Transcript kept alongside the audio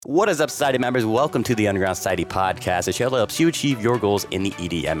What is up, Society members? Welcome to the Underground Society podcast, a show that helps you achieve your goals in the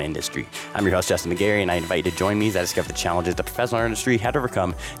EDM industry. I'm your host, Justin McGarry, and I invite you to join me as I discover the challenges the professional industry had to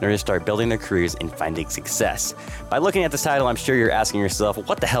overcome in order to start building their careers and finding success. By looking at this title, I'm sure you're asking yourself,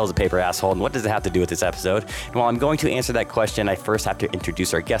 what the hell is a paper asshole, and what does it have to do with this episode? And while I'm going to answer that question, I first have to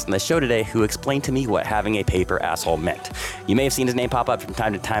introduce our guest on the show today, who explained to me what having a paper asshole meant. You may have seen his name pop up from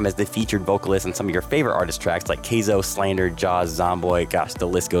time to time as the featured vocalist on some of your favorite artist tracks like Kayzo, Slander, Jaws, Zomboy, gosh, the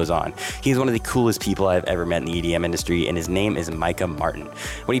list goes on. He's one of the coolest people I've ever met in the EDM industry, and his name is Micah Martin.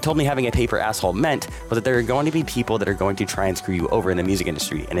 What he told me having a paper asshole meant was that there are going to be people that are going to try and screw you over in the music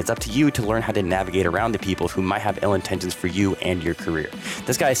industry, and it's up to you to learn how to navigate around the people who might have ill intentions for you and your career.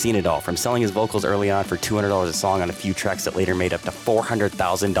 This guy has seen it all, from selling his vocals early on for $200 a song on a few tracks that later made up to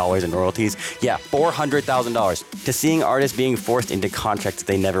 $400,000 in royalties. Yeah, $400,000. To seeing artists being forced into contracts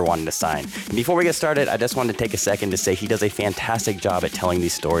that they never wanted to sign. And before we get started, I just wanted to take a second to say he does a fantastic job at telling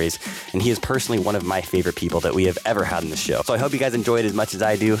these stories, and he is personally one of my favorite people that we have ever had on the show. So I hope you guys enjoy it as much as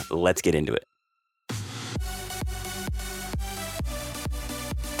I do. Let's get into it.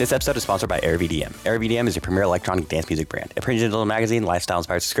 This episode is sponsored by AirVDM. AirVDM is your premier electronic dance music brand, a print digital magazine,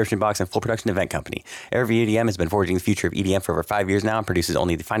 lifestyle-inspired subscription box, and full production event company. AirVDM has been forging the future of EDM for over 5 years now and produces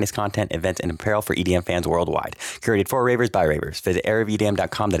only the finest content, events, and apparel for EDM fans worldwide. Curated for ravers by ravers. Visit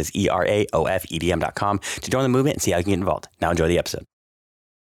airvdm.com, that is ERAOFEDM.com, to join the movement and see how you can get involved. Now enjoy the episode.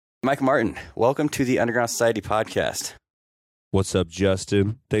 Mike Martin, welcome to the Underground Society podcast. What's up,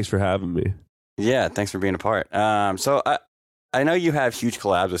 Justin? Thanks for having me. Yeah, thanks for being a part. So I know you have huge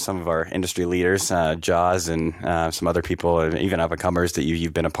collabs with some of our industry leaders, Jaws and some other people, and even up-and-comers that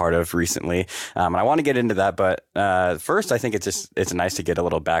you've been a part of recently. And I want to get into that, but first, I think it's nice to get a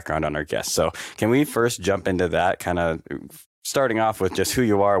little background on our guests. So can we first jump into that, kind of starting off with just who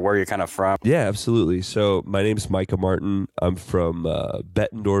you are, where you're kind of from? Yeah, absolutely. So my name's Micah Martin. I'm from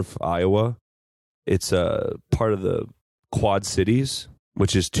Bettendorf, Iowa. It's part of the Quad Cities,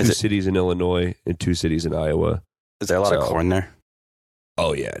 which is two cities in Illinois and 2 cities in Iowa. Is there a lot of corn there?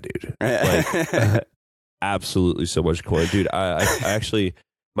 Oh, yeah, dude. Like, absolutely so much corn. Dude, I actually,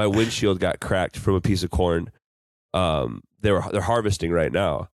 my windshield got cracked from a piece of corn. They're harvesting right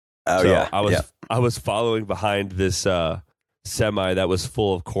now. Oh, so yeah. I was following behind this semi that was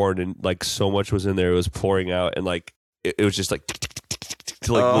full of corn, and like so much was in there. It was pouring out, and like it was just like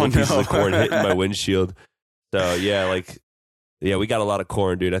little pieces of corn hitting my windshield. So yeah, we got a lot of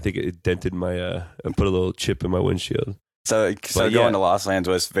corn, dude. I think it dented my put a little chip in my windshield. So going to Lost Lands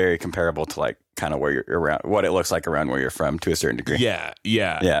was very comparable to like kind of where you're around, what it looks like around where you're from to a certain degree. Yeah,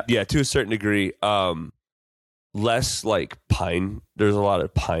 to a certain degree. Less like pine. There's a lot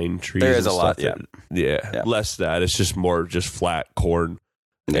of pine trees. There is a lot. Yeah. Less that. It's just more just flat corn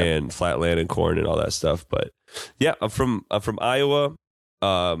and flat land and corn and all that stuff. But yeah, I'm from Iowa.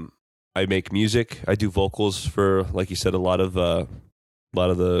 I make music. I do vocals for, like you said, a lot of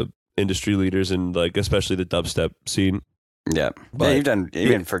the industry leaders and like especially the dubstep scene. Yeah, but you've done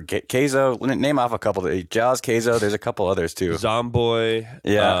even for Kayzo. Name off a couple. Jaws, Kayzo. There's a couple others too. Zomboy.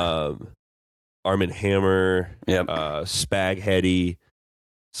 Yeah. Arm & Hammer. Yep. Spaghetti.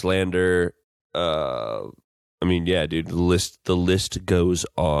 Slander. I mean, yeah, dude. The list goes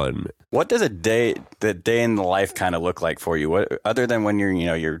on. What does the day in the life kind of look like for you? What, other than when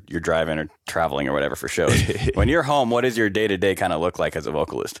you're driving or traveling or whatever for shows? When you're home, what does your day-to-day kind of look like as a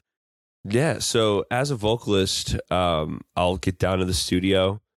vocalist? Yeah, so as a vocalist, I'll get down to the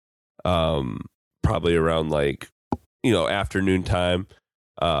studio, probably around afternoon time.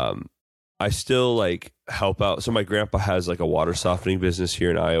 I still like help out. So my grandpa has like a water softening business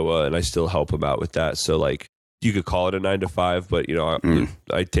here in Iowa, and I still help him out with that. So like, you could call it a 9 to 5, but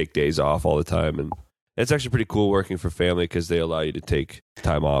I take days off all the time, and it's actually pretty cool working for family because they allow you to take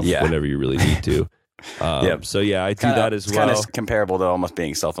time off whenever you really need to. So yeah, I do that as well. Kind of comparable to almost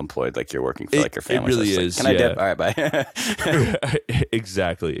being self-employed, like you're working for like your family. It really is. Can I dip? All right, bye.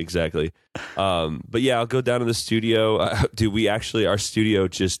 Exactly. But yeah, I'll go down to the studio. Dude, our studio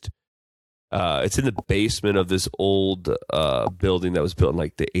just. It's in the basement of this old building that was built in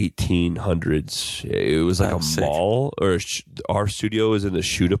like the 1800s. It was like mall, or our studio is in the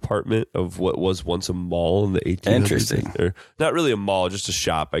shoe department of what was once a mall in the 1800s. Interesting. Or not really a mall, just a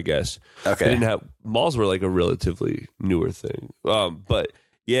shop, I guess. Okay. Malls were like a relatively newer thing. But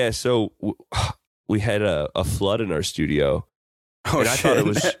yeah, so we had a flood in our studio. Oh,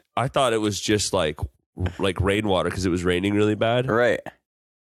 shit. I thought it was just like rainwater because it was raining really bad. Right.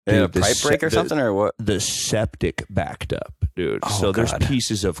 Dude, a pipe break or something, or what? The septic backed up, dude. So there's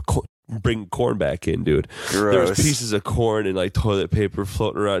pieces of bring corn back in, dude. Gross. There was pieces of corn and like toilet paper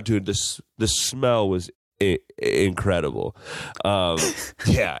floating around, dude. The smell was incredible.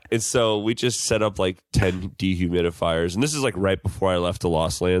 Yeah. And so we just set up like 10 dehumidifiers. And this is like right before I left to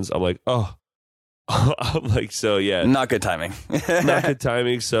Lost Lands. I'm like, oh, I'm like, so yeah. Not good timing. Not good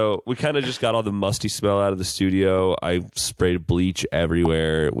timing. So we kind of just got all the musty smell out of the studio. I sprayed bleach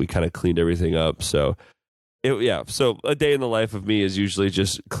everywhere. We kind of cleaned everything up. So so a day in the life of me is usually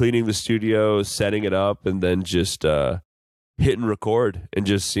just cleaning the studio, setting it up, and then just hitting record and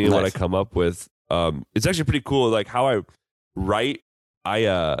just seeing what I come up with. It's actually pretty cool. Like how I write,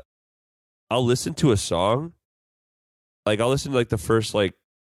 I'll listen to a song. Like I'll listen to like the first like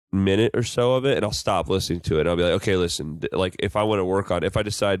minute or so of it, and I'll stop listening to it. I'll be like, okay, listen, like if I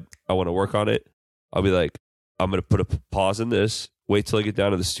decide I want to work on it, I'll be like, I'm going to put a pause in this, wait till I get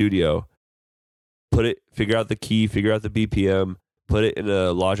down to the studio, figure out the key, figure out the BPM, put it in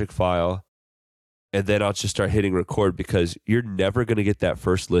a Logic file, and then I'll just start hitting record, because you're never going to get that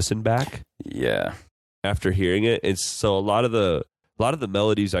first listen back. Yeah. After hearing it. And so a lot of the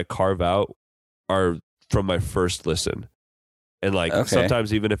melodies I carve out are from my first listen. And like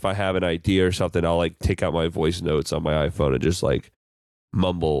sometimes even if I have an idea or something, I'll like take out my voice notes on my iPhone and just like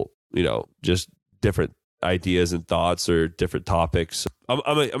mumble, just different ideas and thoughts or different topics.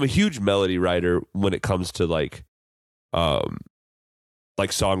 I'm a huge melody writer when it comes to like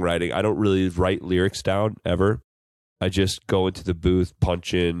songwriting. I don't really write lyrics down ever. I just go into the booth,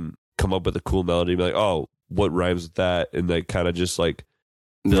 punch in, come up with a cool melody, be like, oh, what rhymes with that? And then kind of just like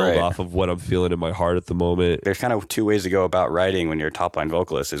build off of what I'm feeling in my heart at the moment. There's kind of two ways to go about writing when you're a top line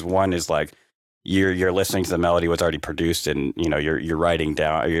vocalist. Is one is like you're listening to the melody, what's already produced, and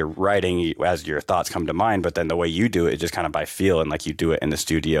you're writing as your thoughts come to mind. But then the way you do it is just kind of by feel, and like you do it in the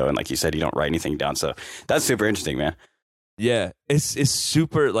studio, and like you said, you don't write anything down. So that's super interesting, man. Yeah, it's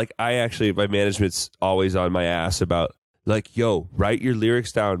super. Like my management's always on my ass about like, yo, write your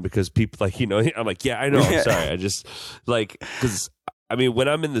lyrics down, because people like, I'm like, yeah, I know. I'm sorry. I just like, because I mean, when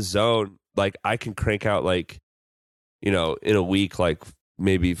I'm in the zone, like I can crank out like, in a week, like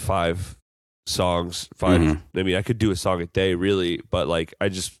maybe 5 songs, I mean, I could do a song a day really, but like,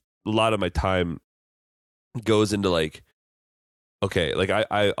 a lot of my time goes into like, okay, like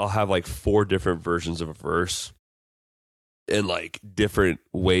I'll have like 4 different versions of a verse and like different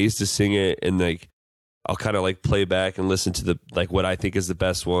ways to sing it. And like, I'll kind of like play back and listen to the, like what I think is the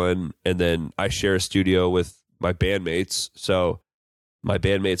best one. And then I share a studio with my bandmates. So my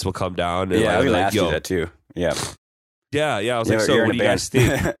bandmates will come down and I was gonna like, ask you that too. Yeah. Yeah. I was like, so what do you guys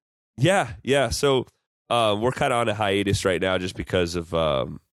think? Yeah. So we're kind of on a hiatus right now just because of,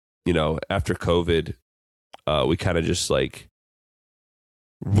 after COVID, we kind of just like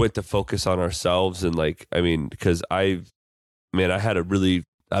went to focus on ourselves. And like, I mean, because I had a really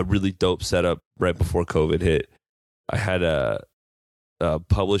dope setup right before COVID hit. I had a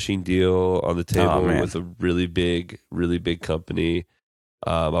publishing deal on the table with a really big company.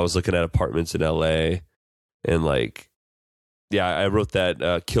 I was looking at apartments in LA, and like, yeah, I wrote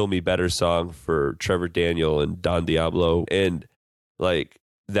that Kill Me Better song for Trevor Daniel and Don Diablo. And like,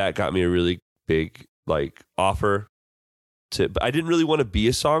 that got me a really big like offer but I didn't really want to be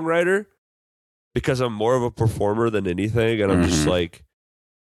a songwriter because I'm more of a performer than anything. And I'm just like,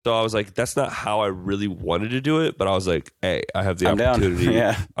 so I was like, that's not how I really wanted to do it. But I was like, hey, I have the opportunity.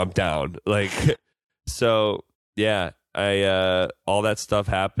 I'm down. Like, so yeah, all that stuff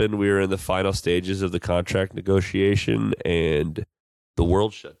happened. We were in the final stages of the contract negotiation and the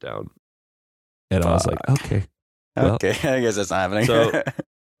world shut down. And I was like, okay. Well, okay. I guess that's not happening. So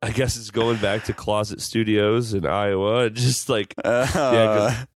I guess it's going back to Closet Studios in Iowa. Just like,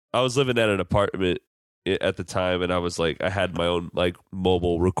 I was living at an apartment at the time, and I was like, I had my own like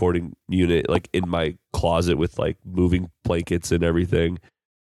mobile recording unit like in my closet with like moving blankets and everything.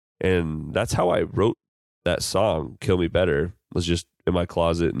 And that's how I wrote that song, Kill Me Better, was just in my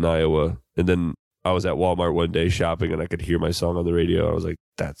closet in Iowa. And then I was at Walmart one day shopping, and I could hear my song on the radio. I was like,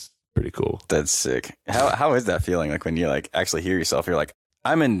 that's pretty cool. That's sick. How is that feeling? Like when you like actually hear yourself, you're like,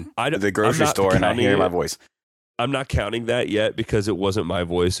 I'm in the grocery store and I hear my voice. I'm not counting that yet because it wasn't my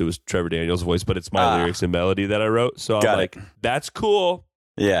voice. It was Trevor Daniel's voice, but it's my lyrics and melody that I wrote. So I'm like, that's cool.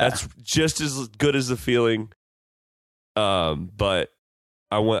 Yeah. That's just as good as the feeling. But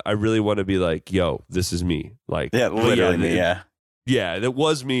I really want to be like, yo, this is me. Like, yeah, literally me. Yeah. Yeah. That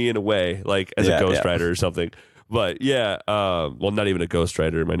was me in a way, like as a ghostwriter or something. But yeah, well, not even a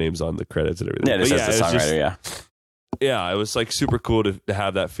ghostwriter. My name's on the credits and everything. Yeah, just as the songwriter. Yeah, it was like super cool to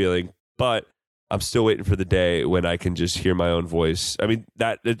have that feeling, but I'm still waiting for the day when I can just hear my own voice. I mean,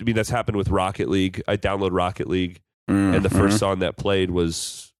 that's happened with Rocket League. I download Rocket League, and the first song that played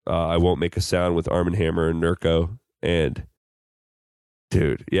was "I Won't Make a Sound" with Arm & Hammer and Nurko. And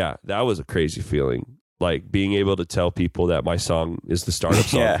dude, yeah, that was a crazy feeling. like being able to tell people that my song is the startup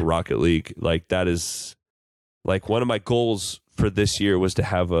song for Rocket League, like that is like one of my goals for this year was to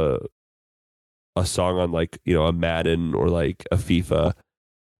have a song on like, you know, a Madden or like a FIFA,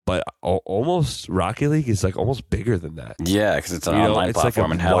 but almost Rocket League is like almost bigger than that. Yeah, because it's an online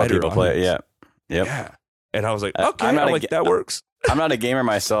platform and how people play it. Yeah. Yep. Yeah. And I was like, okay, that works. I'm not a gamer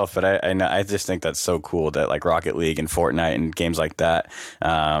myself, but I just think that's so cool that like Rocket League and Fortnite and games like that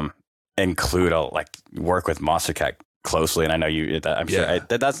include like work with Monstercat closely. And I know I'm sure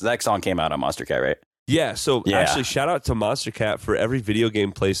that song came out on Monstercat, right? Yeah. So actually, shout out to Monstercat for every video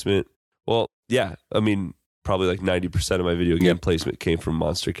game placement. Well, yeah, I mean, probably like 90% of my video game placement came from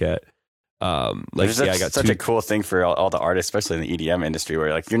Monstercat. I got such a cool thing for all the artists, especially in the EDM industry,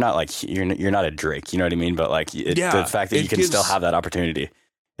 where like you're not a Drake, you know what I mean? But like the fact that you can still have that opportunity,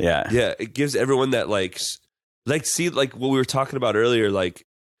 yeah, it gives everyone that like see like what we were talking about earlier, like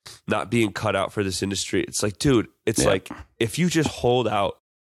not being cut out for this industry. It's like, dude, it's like if you just hold out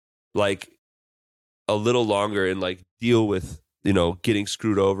like a little longer and like deal with, you know, getting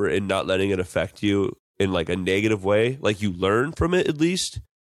screwed over and not letting it affect you in like a negative way, like you learn from it at least.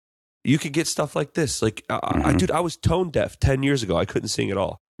 You could get stuff like this. Like, I was tone deaf 10 years ago. I couldn't sing at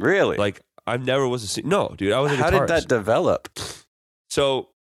all. Really? Like, I never was a singer. No, dude, I was a guitarist. How did that develop? So,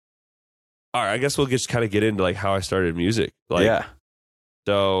 all right, I guess we'll just kind of get into like how I started music. Like,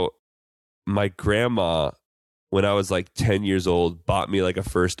 so my grandma, when I was like 10 years old, bought me like a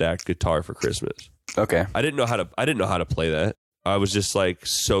first act guitar for Christmas. Okay. I didn't know how to play that. I was just like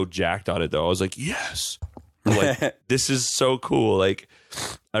so jacked on it though. I was like, yes. I'm like, this is so cool. Like,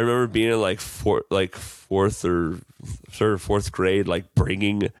 I remember being in like fourth grade, like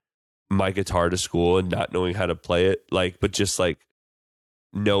bringing my guitar to school and not knowing how to play it, like, but just like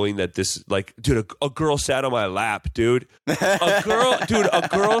knowing that this, like, dude, a girl sat on my lap, dude. A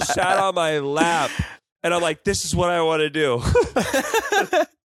girl sat on my lap, and I'm like, this is what I want to do.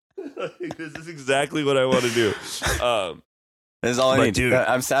 This is exactly what I want to do. This is all I need, dude.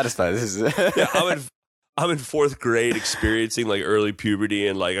 I'm satisfied. This is. I'm in fourth grade experiencing like early puberty,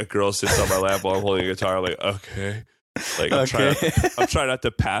 and like a girl sits on my lap while I'm holding a guitar. I'm like, okay. Like I'm trying not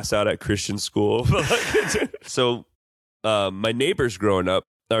to pass out at Christian school. So my neighbors growing up,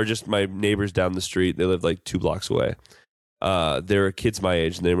 or just my neighbors down the street, they lived like 2 blocks away. They were kids my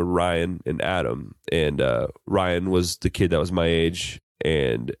age, and they were Ryan and Adam. And Ryan was the kid that was my age,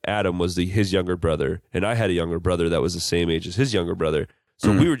 and Adam was his younger brother. And I had a younger brother that was the same age as his younger brother.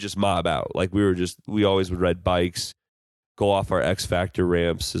 So we were just mob out. Like we always would ride bikes, go off our X Factor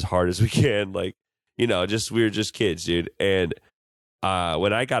ramps as hard as we can. Like, you know, we were just kids, dude. And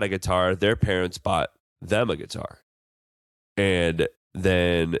when I got a guitar, their parents bought them a guitar. And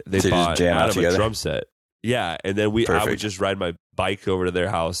then they bought Adam a drum set. Yeah. And then I would just ride my bike over to their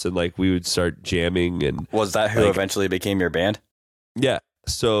house, and like we would start jamming. And was that who eventually became your band? Yeah.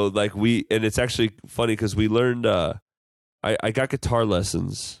 So like and it's actually funny because we learned, I got guitar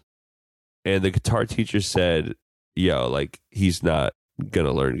lessons, and the guitar teacher said, yo, like, he's not going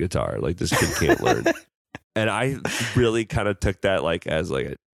to learn guitar. Like, this kid can't learn. And I really kind of took that like as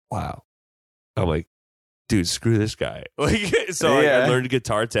like, wow. I'm like, dude, screw this guy. Like, so I learned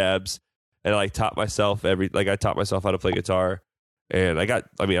guitar tabs, and I like taught myself I taught myself how to play guitar. And I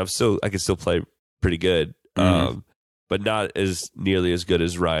can still play pretty good. But not as nearly as good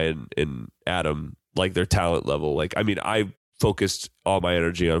as Ryan and Adam, like their talent level. Like, I mean, I focused all my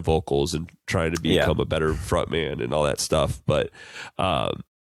energy on vocals and trying to become a better frontman and all that stuff. But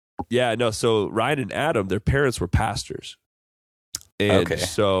so Ryan and Adam, their parents were pastors. And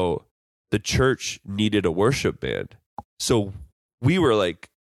so the church needed a worship band. So we were like,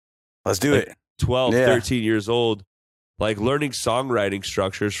 let's do it. 12, 13 years old, like learning songwriting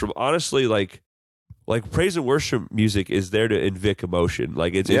structures from honestly like praise and worship music is there to evoke emotion.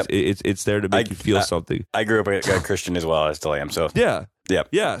 Like it's there to make you feel something. I grew up a Christian as well. I still am. So yeah.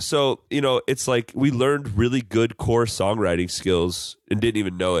 So you know, it's like we learned really good core songwriting skills and didn't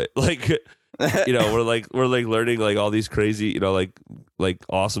even know it. Like, you know, we're learning like all these crazy, you know, like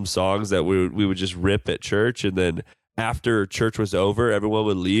awesome songs that we would just rip at church, and then after church was over, everyone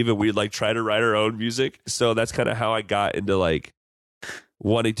would leave, and we'd like try to write our own music. So that's kind of how I got into like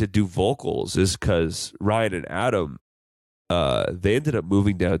wanting to do vocals, is because Ryan and Adam, they ended up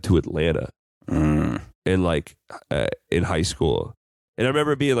moving down to Atlanta in high school. And I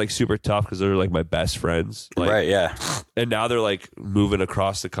remember being like super tough because they were like my best friends. Like, right, yeah. And now they're like moving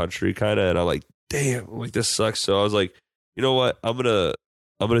across the country kind of. And I'm like, damn, like this sucks. So I was like, you know what? I'm going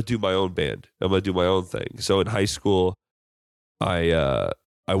to do my own band. I'm going to do my own thing. So in high school, I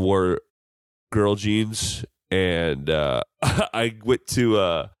wore girl jeans, and I went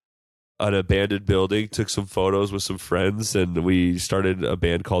to an abandoned building, took some photos with some friends, and we started a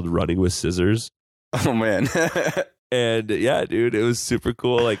band called Running with Scissors. Oh man. And yeah, dude, it was super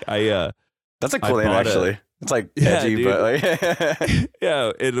cool. Like that's a cool name actually. It's like edgy, but like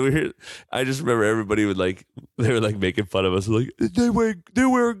yeah. And I just remember everybody would like, they were like making fun of us, like they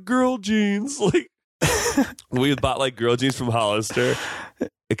wear girl jeans. Like we bought like girl jeans from Hollister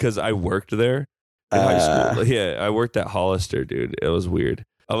because I worked there in high school. Yeah, I worked at Hollister, dude. It was weird.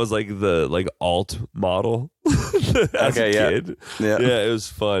 I was like the alt model as a kid. Yeah, it was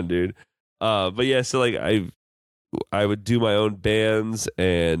fun, dude. But yeah, so like I would do my own bands,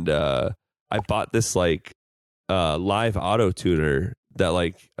 and I bought this like live auto tuner that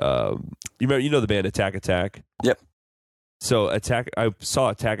like you know the band Attack Attack? Yep. So I saw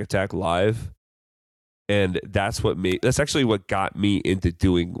Attack live, and that's actually what got me into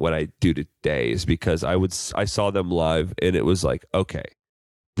doing what I do today, is because I saw them live, and it was like, okay,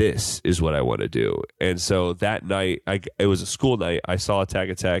 this is what I want to do. And so that night, it was a school night. I saw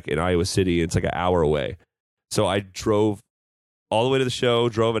Attack in Iowa City, and it's like an hour away. So I drove all the way to the show,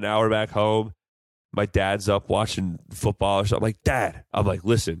 drove an hour back home. My dad's up watching football. So I'm like, Dad,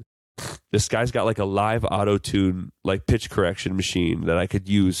 listen, this guy's got like a live auto-tune, like pitch correction machine that I could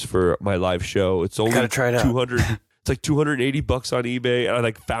use for my live show. It's only 200. It's like $280 on eBay. And I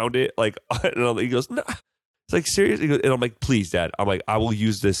like found it. Like, and he goes, no. It's like, seriously? And I'm like, please, Dad. I'm like, I will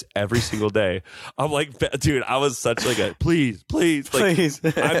use this every single day. I'm like, dude, I was such like a please.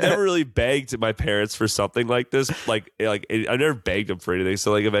 Like, I've never really begged my parents for something like this. Like I never begged them for anything.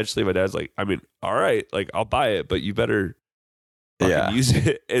 So like eventually my dad's like, I mean, all right, like I'll buy it, but you better use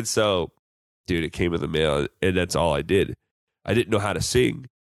it. And so, dude, it came in the mail, and that's all I did. I didn't know how to sing.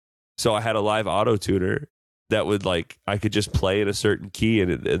 So I had a live auto tuner that would like, I could just play in a certain key,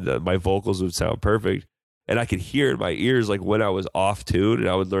 and my vocals would sound perfect. And I could hear in my ears like when I was off tune, and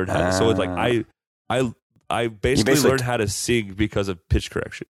I would learn how to. So it's like I basically learned how to sing because of pitch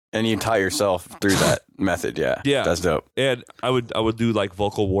correction. And you taught yourself through that method, yeah. That's dope. And I would do like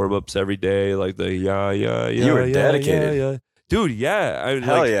vocal warm ups every day, like the yeah. You were dedicated, yeah. Dude. Yeah,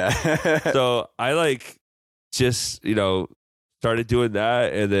 hell yeah. So I like just started doing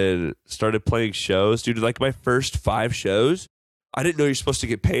that, and then started playing shows, dude. Like my first 5 shows, I didn't know you're supposed to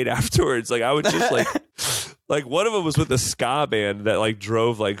get paid afterwards. Like I would just like one of them was with a ska band that like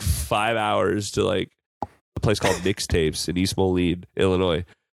drove like 5 hours to like a place called Mixtapes in East Moline, Illinois.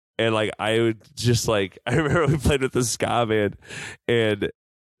 And like I would just like, I remember we played with the ska band, and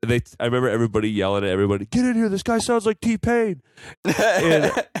I remember everybody yelling at everybody, get in here, this guy sounds like T-Pain.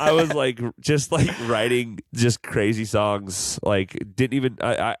 And I was like just like writing just crazy songs, like didn't even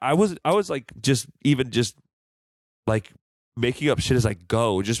I was like just like making up shit as I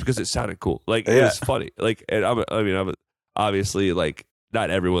go, just because it sounded cool. Like it was funny. Like, and I'm obviously like not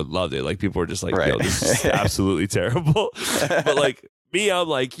everyone loved it. Like people were just like, yo, this is absolutely terrible. But like me, I'm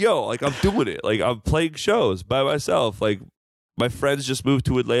like, yo, like I'm doing it. Like I'm playing shows by myself. Like my friends just moved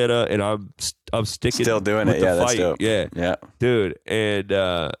to Atlanta, and I'm sticking, still doing it. Yeah, that's dope. Yeah, dude. And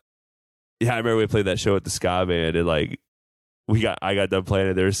I remember we played that show at the ska band, and like I got done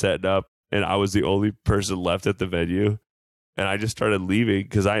playing it. They were setting up, and I was the only person left at the venue. And I just started leaving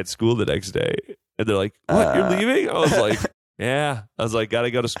because I had school the next day. And they're like, what, you're leaving? I was like, yeah. I was like, gotta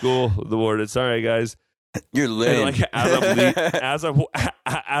go to school in the morning. Sorry, guys. You're lame. Like as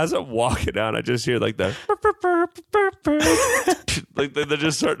I'm walking out, I just hear like the like they're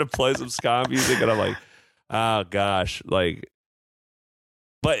just starting to play some ska music, and I'm like, oh gosh, like.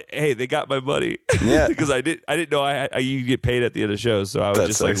 But hey, they got my money. Yeah, because I didn't know you get paid at the end of the show, so I would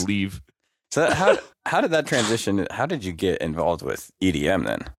just like leave. So how did that transition? How did you get involved with EDM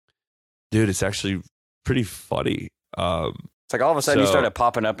then? Dude, it's actually pretty funny. It's like all of a sudden you started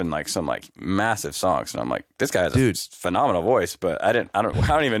popping up in like some like massive songs, and I'm like, this guy has a phenomenal voice, but I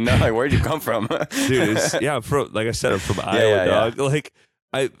don't even know like where'd you come from, dude? I'm from, like I said, I'm from Iowa, dog. Yeah. Like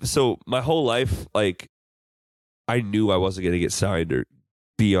so my whole life, like I knew I wasn't gonna get signed or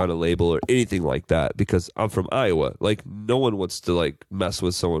be on a label or anything like that because I'm from Iowa. Like no one wants to like mess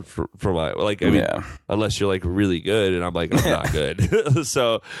with someone from Iowa. Like I mean, unless you're like really good, and I'm like I'm not good.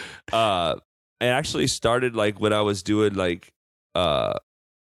 So I actually started like when I was doing like I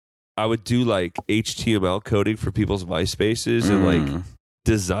would do like HTML coding for people's MySpaces and like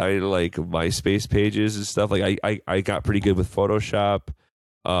design like MySpace pages and stuff. Like I got pretty good with Photoshop.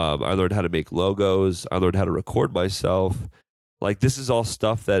 I learned how to make logos. I learned how to record myself. Like this is all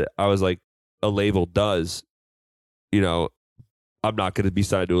stuff that I was like, a label does. You know, I'm not going to be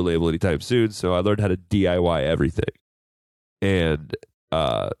signed to a label anytime soon, so I learned how to DIY everything. And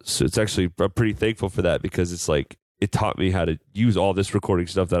so it's actually, I'm pretty thankful for that because it's like it taught me how to use all this recording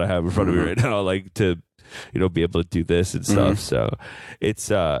stuff that I have in front of me right now, like to, be able to do this and stuff. So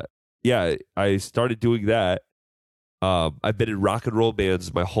it's, I started doing that. I've been in rock and roll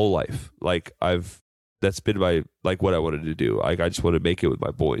bands my whole life. Like that's been my, like what I wanted to do. Like I just want to make it with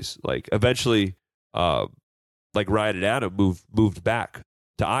my boys. Like eventually, like Ryan and Adam moved back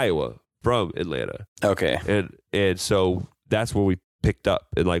to Iowa from Atlanta. Okay. And so that's where we picked up,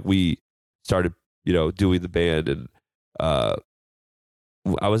 and like we started, doing the band. And I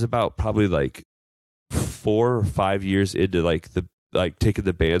was about probably like 4 or 5 years into taking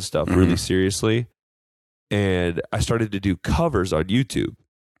the band stuff really seriously. And I started to do covers on YouTube.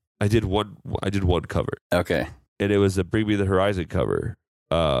 I did one cover. Okay. And it was a Bring Me the Horizon cover.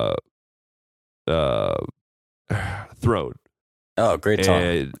 Throne. Oh, great song.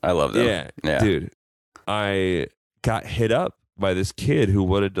 And I love them. Yeah, dude. I got hit up by this kid who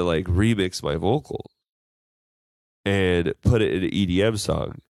wanted to like remix my vocals and put it in an EDM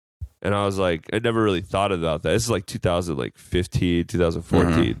song. And I was like, I never really thought about that. This is like 2015,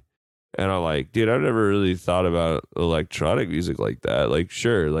 2014. And I'm like, dude, I've never really thought about electronic music like that. Like,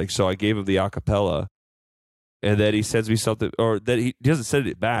 sure. Like, so I gave him the acapella, and then he sends me something, or then he doesn't send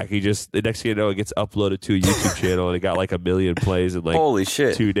it back. He just, the next thing you know, it gets uploaded to a YouTube channel, and it got like 1 million plays in like holy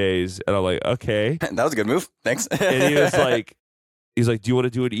shit 2 days. And I'm like, okay. That was a good move. Thanks. And he's like, do you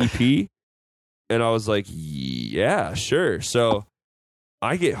want to do an EP? And I was like, yeah, sure. So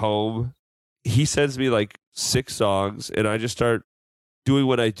I get home, he sends me like 6 songs, and I just start doing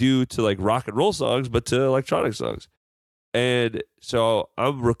what I do to like rock and roll songs, but to electronic songs. And so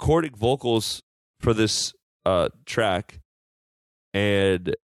I'm recording vocals for this track,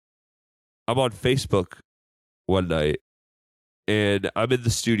 and I'm on Facebook one night, and I'm in the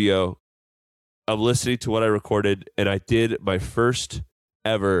studio. I'm listening to what I recorded, and I did my first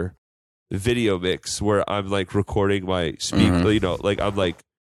ever video mix where I'm like recording my like I'm like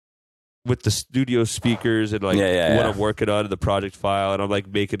with the studio speakers and like what I'm working on in the project file, and I'm like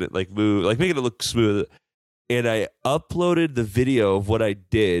making it like move, like making it look smooth. And I uploaded the video of what I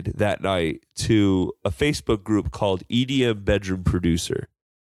did that night to a Facebook group called EDM Bedroom Producer.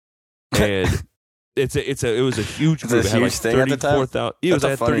 And it was a huge group. It had like thing at the time? It was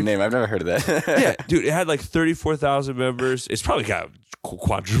a funny name. I've never heard of that. Yeah, dude, it had like 34,000 members. It's probably got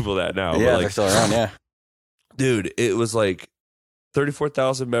quadruple that now. Yeah, but they're still around, yeah. Dude, it was like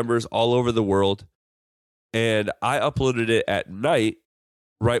 34,000 members all over the world. And I uploaded it at night,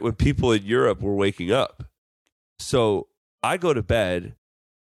 right when people in Europe were waking up. So I go to bed,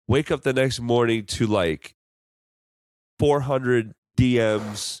 wake up the next morning to like 400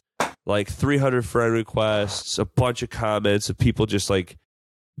 DMs, like 300 friend requests, a bunch of comments of people just like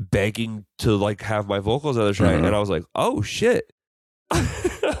begging to like have my vocals on the track. And I was like, oh shit.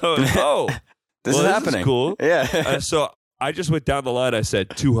 Oh, this is happening. This is cool. Yeah. So I just went down the line. I said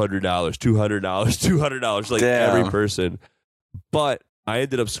 $200, $200, like Damn. every person. But I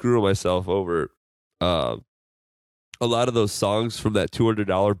ended up screwing myself over. A lot of those songs from that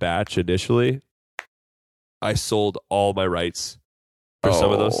 $200 batch initially, I sold all my rights for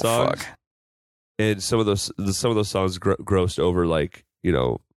some of those songs. Fuck. And some of those songs grossed over like,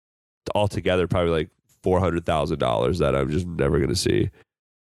 altogether probably like $400,000 that I'm just never going to see.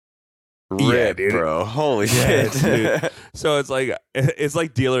 Rip, yeah, bro. Holy shit. Dude. So it's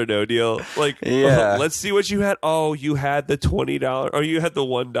like Deal or No Deal. Like, let's see what you had. Oh, you had the $20 or you had the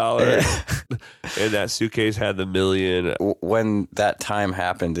 $1 and that suitcase had the $1 million. When that time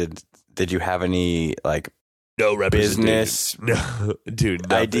happened, did you have any like no business no,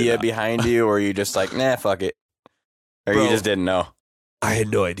 dude, idea behind you, or you just like, nah, fuck it? Or you just didn't know? I had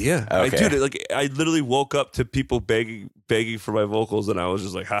no idea. Okay. I literally woke up to people begging for my vocals, and I was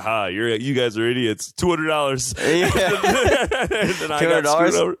just like, haha, you guys are idiots. $200. Yeah. And then I got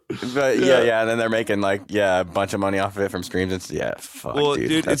screwed over. But yeah, and then they're making a bunch of money off of it from streams. And fuck, well,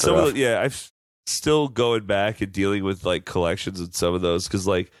 dude, it's some of I'm still going back and dealing with like collections and some of those, because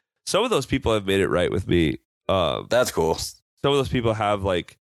like some of those people have made it right with me. That's cool. Some of those people have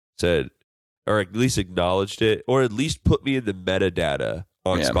like said, or at least acknowledged it, or at least put me in the metadata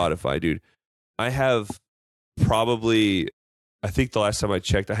on Spotify, dude. I have probably, I think the last time I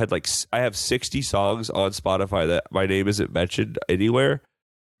checked, I have 60 songs on Spotify that my name isn't mentioned anywhere,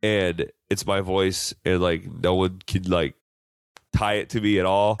 and it's my voice, and like no one can like tie it to me at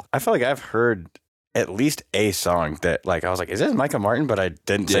all. I feel like I've heard at least a song that like I was like, is this Micah Martin? But I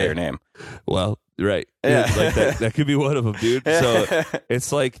didn't say her name. Well, right. Yeah. Like that could be one of them, dude. So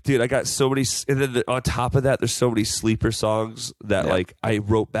it's like, dude, I got so many, and then on top of that, there's so many sleeper songs that like I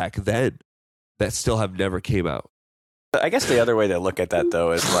wrote back then that still have never came out. I guess the other way to look at that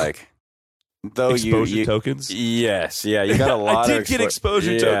though is like, though exposure tokens. Yes, yeah, you got a lot. I did get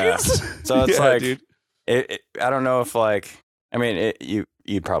exposure tokens. So it's like, dude. I don't know if like, I mean,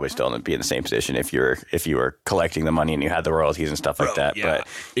 you'd probably still be in the same position if you were collecting the money and you had the royalties and stuff like that. Yeah, but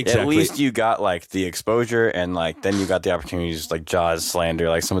exactly. At least you got like the exposure, and like then you got the opportunities like Jaws, Slander,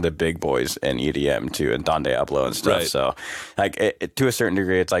 like some of the big boys in EDM too, and Don Diablo and stuff. Right. So like to a certain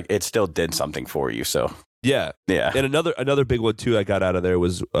degree, it's like it still did something for you. So yeah. And another big one too I got out of there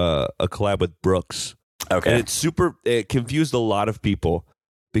was a collab with Brooks. Okay. And it confused a lot of people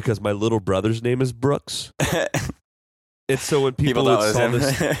because my little brother's name is Brooks. And so when people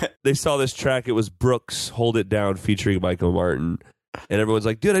saw this track, it was Brooks Hold It Down featuring Michael Martin. And everyone's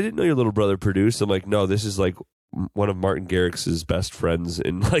like, dude, I didn't know your little brother produced. I'm like, no, this is like one of Martin Garrix's best friends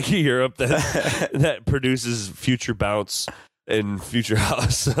in like Europe that produces Future Bounce and Future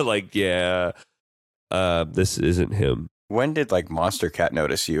House. Like, yeah, this isn't him. When did like Monster Cat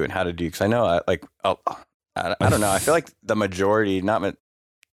notice you, and how did you? Because I know, I don't know. I feel like the majority,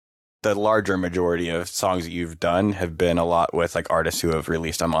 the larger majority of songs that you've done have been a lot with like artists who have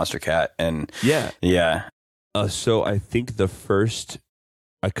released on Monster Cat, and yeah. So I think the first,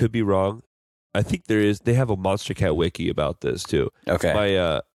 I could be wrong. I think they have a Monster Cat wiki about this too.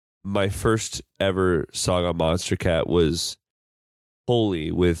 Okay. My first ever song on Monster Cat was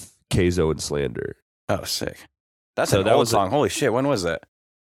Holy with Keizo and Slander. Oh, sick. That's an old song. Holy shit. When was that?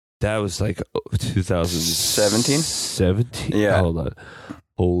 That was like 2017. 17? Yeah. Hold on.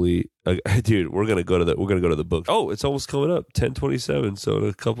 Holy, dude, we're gonna go to the book. Oh, it's almost coming up, 10/27. So in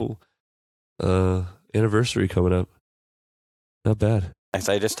a couple anniversary coming up. Not bad.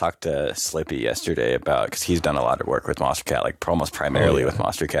 I just talked to Slippy yesterday about, because he's done a lot of work with Monster Cat, like almost primarily with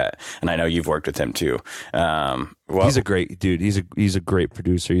Monster Cat, and I know you've worked with him too. He's a great dude. He's a great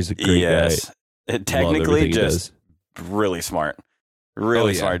producer. He's a great guy. Technically, just really smart,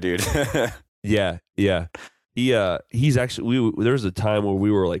 smart dude. Yeah. He's actually, there was a time where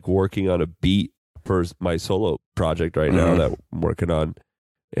we were like working on a beat for my solo project right now that I'm working on.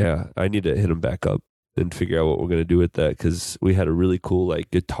 Yeah, I need to hit him back up and figure out what we're gonna do with that, because we had a really cool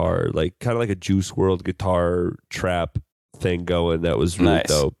like guitar, like kind of like a Juice WRLD guitar trap thing going that was really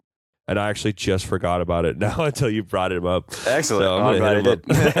dope. And I actually just forgot about it now until you brought him up. Excellent. So I'm gonna hit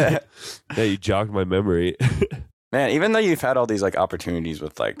him up. Yeah, you jogged my memory. Man, even though you've had all these like opportunities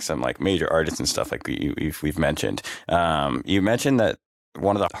with like some like major artists and stuff like we've mentioned, you mentioned that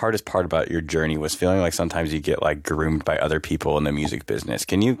one of the hardest part about your journey was feeling like sometimes you get like groomed by other people in the music business.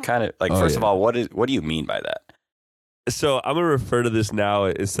 Can you kind of like, first of all, what do you mean by that? So I'm gonna refer to this now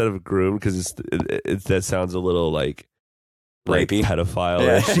instead of groomed, because that sounds a little like rapey, pedophile,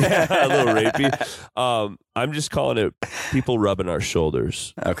 yeah, a little rapey. I'm just calling it people rubbing our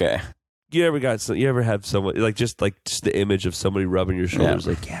shoulders. Okay. You ever have someone like just the image of somebody rubbing your shoulders,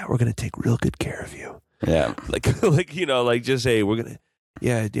 like, yeah, we're gonna take real good care of you. Yeah. Like just, hey, we're gonna,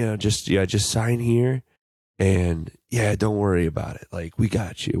 just sign here, and don't worry about it. Like, we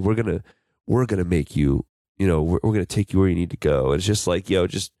got you. We're gonna make you, we're gonna take you where you need to go. And it's just like,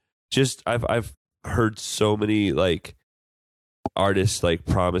 I've heard so many like artists like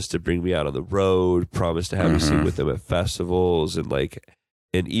promise to bring me out on the road, promise to have me sing with them at festivals,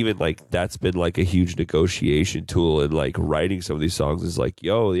 and even like that's been like a huge negotiation tool. And like writing some of these songs is like,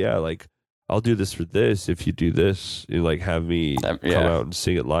 like I'll do this for this if you do this. You like have me come out and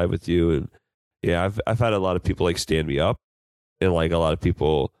sing it live with you. And I've had a lot of people like stand me up, and like a lot of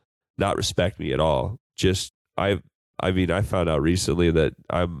people not respect me at all. Just I found out recently that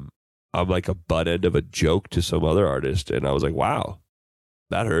I'm like a butt end of a joke to some other artist, and I was like, wow,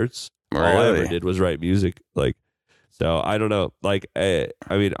 that hurts. Really? All I ever did was write music. Like, so I don't know. Like,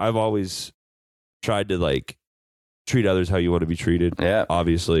 I've always tried to like treat others how you want to be treated. Yeah,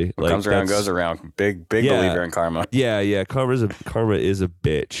 obviously. What comes around goes around. Big believer in karma. Yeah. Karma is a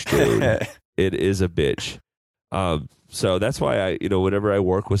bitch, dude. It is a bitch. So that's why I, whenever I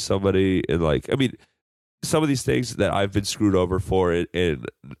work with somebody, and like, some of these things that I've been screwed over for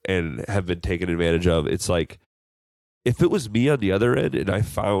and have been taken advantage of, it's like, if it was me on the other end and I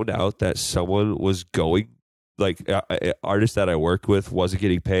found out that someone was going, like, an artist that I worked with wasn't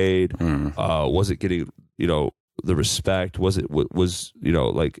getting paid, wasn't getting, the respect,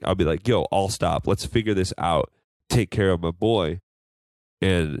 like, I'll be like, yo, I'll stop. Let's figure this out. Take care of my boy.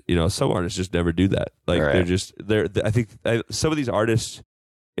 And, some artists just never do that. Like, right. I think some of these artists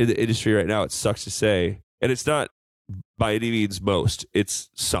in the industry right now, it sucks to say, and it's not by any means most,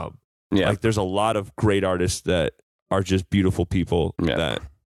 it's some. Yeah. Like, there's a lot of great artists that are just beautiful people that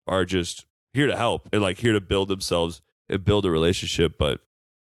are just here to help and like here to build themselves and build a relationship. But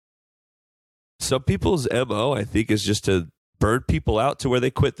some people's MO, I think, is just to burn people out to where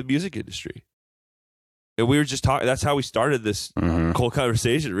they quit the music industry. And we were just talking. That's how we started this Mm-hmm. whole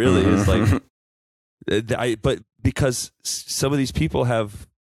conversation. Really, is like, but because some of these people have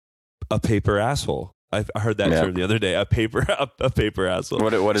a paper asshole. I heard that term the other day. A paper asshole.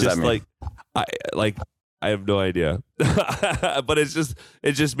 What does just that mean? I have no idea. But it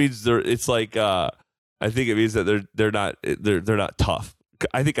just means it's like I think it means that they're not tough.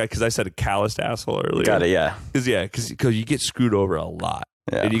 I think because I said a calloused asshole earlier. Got it. Yeah. Because you get screwed over a lot,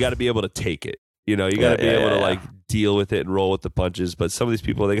 and you got to be able to take it. You know, you got to be able to like deal with it and roll with the punches. But some of these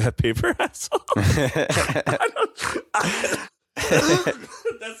people, they got paper assholes.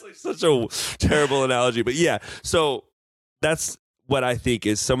 That's like such a terrible analogy, but yeah. So that's what I think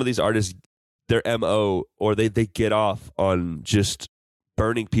is some of these artists, their MO, or they get off on just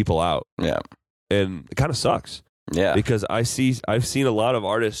burning people out. Yeah, and it kind of sucks. Yeah, because I've seen a lot of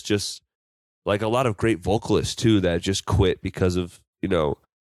artists, just like a lot of great vocalists too, that just quit because of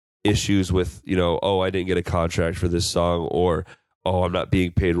issues with oh, I didn't get a contract for this song, or oh, I'm not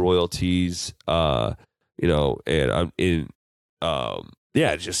being paid royalties, and I'm in.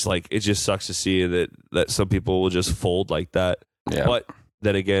 Yeah, just like it just sucks to see that some people will just fold like that. Yeah. But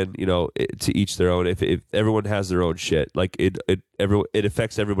then again, to each their own. If everyone has their own shit, like it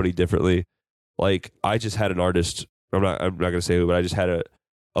affects everybody differently. Like I just had an artist. I'm not gonna say who, but I just had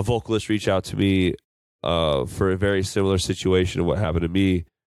a vocalist reach out to me for a very similar situation to what happened to me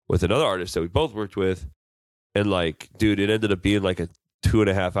with another artist that we both worked with, and like, dude, it ended up being like a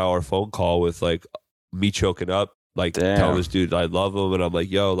 2.5 hour phone call with like me choking up. Like telling this dude I love him, and I'm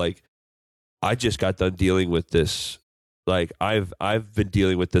like, yo, like I just got done dealing with this. Like I've been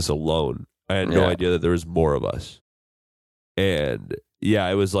dealing with this alone. I had no idea that there was more of us. And yeah,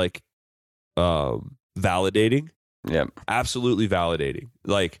 it was like validating. Yeah, absolutely validating.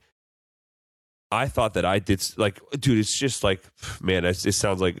 Like I thought that I did. Like, dude, it's just like, man, it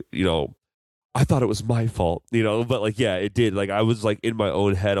sounds like I thought it was my fault, but like, yeah, it did. Like I was like in my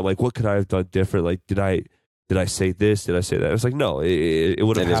own head. I'm like, what could I have done different? Like, did I say this? Did I say that? I was like, no, it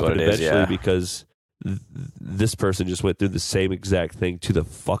would have happened eventually because this person just went through the same exact thing to the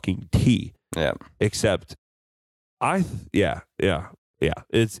fucking T. Yeah. Except it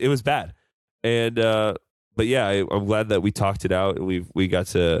was bad. And, but yeah, I'm glad that we talked it out and we got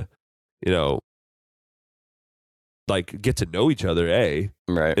to, like get to know each other, A,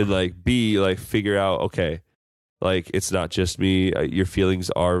 right. And like B, like figure out, okay, like it's not just me. Your feelings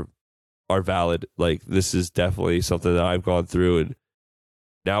are valid. Like this is definitely something that I've gone through, and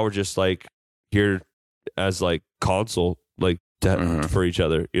now we're just like here as like console, like for each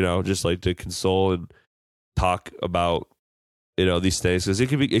other, just like to console and talk about these things, because it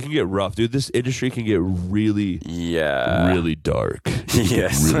can get rough, dude. This industry can get really dark.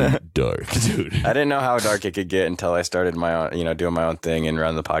 Yes. Really dark, dude. I didn't know how dark it could get until I started my own, doing my own thing and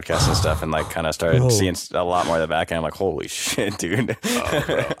running the podcast and stuff, and like kind of started seeing a lot more of the back end. I'm like, holy shit, dude.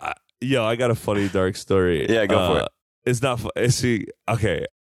 I got a funny dark story. Yeah, go for it. It's not okay.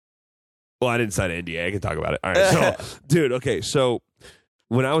 Well, I didn't sign an NDA. I can talk about it. All right, so dude, okay, so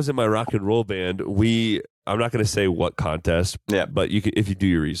when I was in my rock and roll band, I'm not going to say what contest, but you can, if you do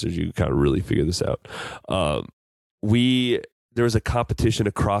your research, you can kind of really figure this out. There was a competition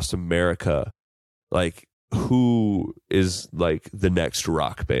across America, like who is like the next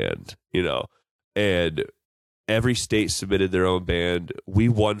rock band, and every state submitted their own band. We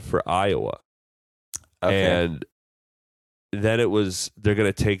won for Iowa. Okay. And then they're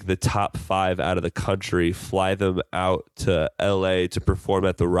going to take the top 5 out of the country, fly them out to LA to perform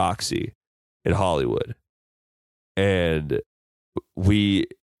at the Roxy in Hollywood. And we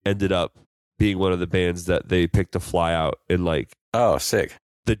ended up being one of the bands that they picked to fly out. And like, oh, sick.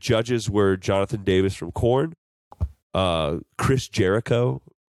 The judges were Jonathan Davis from Korn, Chris Jericho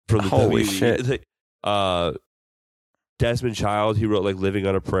from the Holy WWE, shit. Desmond Child, he wrote like Living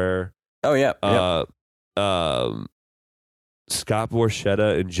on a Prayer. Oh yeah. Scott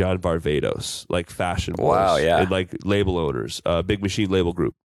Borchetta and John Barbados, like fashion boys. Wow, yeah. And like label owners, Big Machine label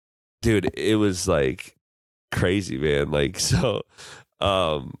group. Dude, it was like crazy, man. Like, so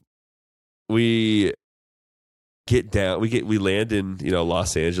we get down, we land in,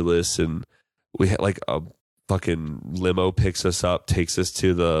 Los Angeles, and we had like a fucking limo picks us up, takes us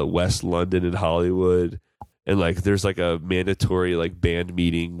to the West London in Hollywood. And like, there's like a mandatory like band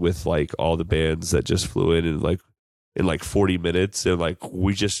meeting with like all the bands that just flew in like 40 minutes. And like,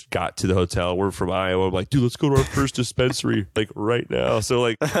 we just got to the hotel. We're from Iowa. I'm like, dude, let's go to our first dispensary like right now. So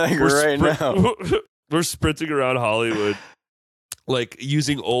like, we're sprinting around Hollywood, like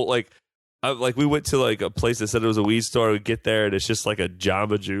using old, like we went to like a place that said it was a weed store. We get there and it's just like a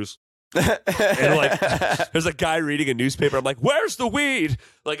Jamba Juice. And like, there's a guy reading a newspaper. I'm like, "Where's the weed?"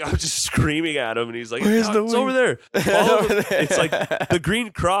 Like, I'm just screaming at him, and he's like, "Where's the it's weed? over there. It's like the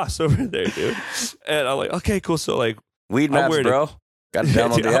green cross over there, dude." And I'm like, "Okay, cool." So like, weed maps, bro. Got to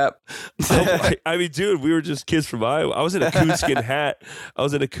download the app. I mean, dude, we were just kids from Iowa. I was in a coonskin hat.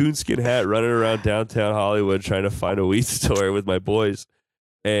 Running around downtown Hollywood trying to find a weed store with my boys.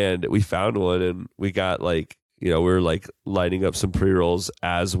 And we found one, and we got like, we were like lighting up some pre-rolls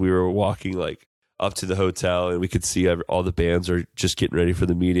as we were walking like up to the hotel, and we could see all the bands are just getting ready for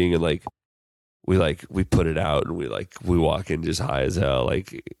the meeting, and we put it out, and we walk in just high as hell,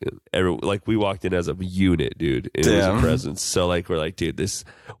 we walked in as a unit, dude. It was a presence. So like we're like, dude,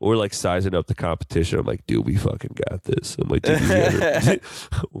 we're like sizing up the competition. I'm like, dude, we fucking got this. I'm like, dude,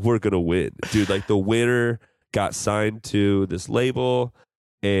 we're gonna win, dude. Like the winner got signed to this label,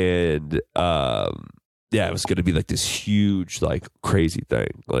 and yeah, it was going to be like this huge, like crazy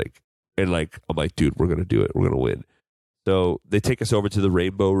thing. I'm like, dude, we're going to do it. We're going to win. So they take us over to the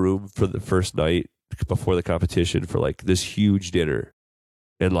Rainbow Room for the first night before the competition for like this huge dinner.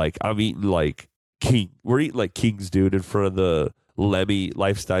 And like, I'm eating like we're eating like kings, dude, in front of the Lemmy,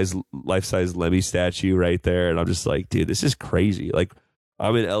 life-size Lemmy statue right there. And I'm just like, dude, this is crazy. Like,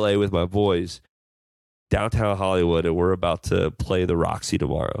 I'm in LA with my boys, downtown Hollywood, and we're about to play the Roxy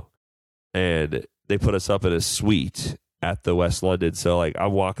tomorrow. And they put us up in a suite at the West London. So like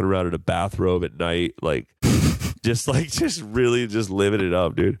I'm walking around in a bathrobe at night, just really living it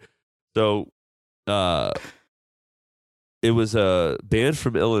up, dude. So it was a band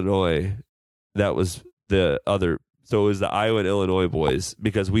from Illinois that was the other. So it was the Iowa and Illinois boys,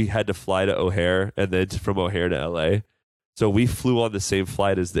 because we had to fly to O'Hare and then from O'Hare to LA. So we flew on the same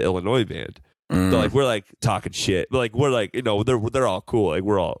flight as the Illinois band. So like we're like talking shit, but like we're like, they're all cool, like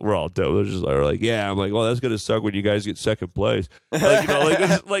we're all dope. They're just like, yeah. I'm like, well, that's gonna suck when you guys get second place.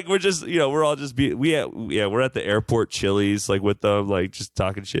 Like we're just we're all just we're at the airport Chili's like with them, like just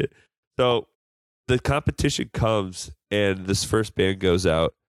talking shit. So the competition comes, and this first band goes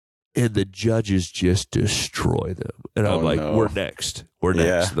out, and the judges just destroy them. And I'm like, no. We're next.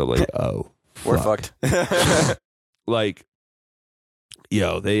 Yeah. And I'm like, oh, fuck. We're fucked. Like,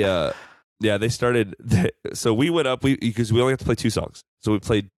 they started. So we went up, because we only have to play 2 songs. So we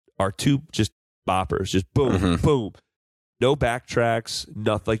played our 2 just boppers, just boom, boom. No backtracks,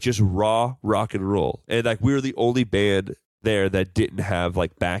 nothing, like just raw rock and roll. And like we were the only band there that didn't have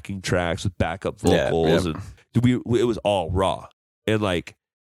like backing tracks with backup vocals. And it was all raw. And like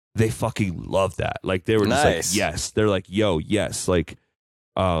they fucking loved that. Like they were just like, yes. They're like, yo, yes. Like,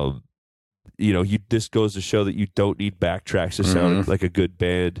 this goes to show that you don't need backtracks to sound like a good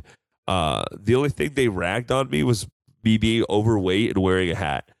band. The only thing they ragged on me was me being overweight and wearing a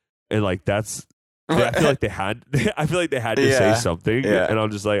hat, and like I feel like they had to say something, and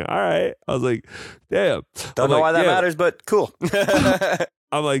I'm just like, all right. I was like, damn, don't know why that matters, but cool.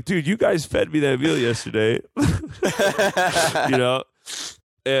 I'm like, dude, you guys fed me that meal yesterday,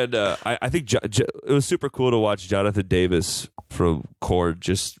 and I think it was super cool to watch Jonathan Davis from Korn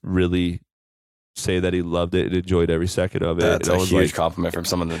just really say that he loved it and enjoyed every second of it. That's a huge compliment from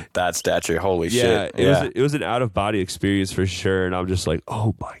someone of that stature. Holy shit. It was an out-of-body experience for sure. And I'm just like,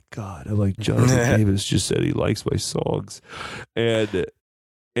 oh my God. I'm like, Jonathan Davis just said he likes my songs. And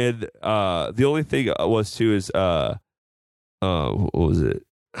the only thing was too is what was it?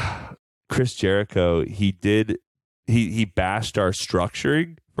 Chris Jericho, he bashed our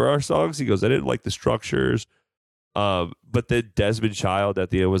structuring for our songs. He goes, I didn't like the structures. But then Desmond Child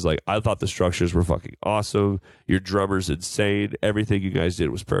at the end was like, I thought the structures were fucking awesome. Your drummer's insane. Everything you guys did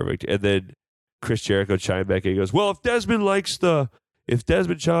was perfect. And then Chris Jericho chimed back and he goes, well, if Desmond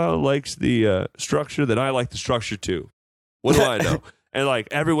Child likes the structure, then I like the structure too. What do I know? And like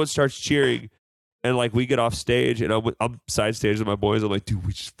everyone starts cheering, and like we get off stage, and I'm side stage with my boys. I'm like, dude,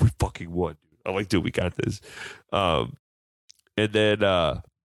 we fucking won. I'm like, dude, we got this. And then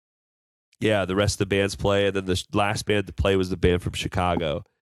the rest of the bands play, and then the last band to play was the band from Chicago,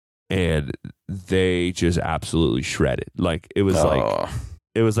 and they just absolutely shredded. Like it was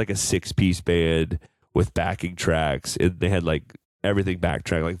like a 6-piece band with backing tracks, and they had like everything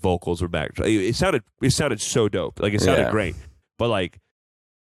backtracked, like vocals were backtracked. It sounded so dope. Like it sounded great, but like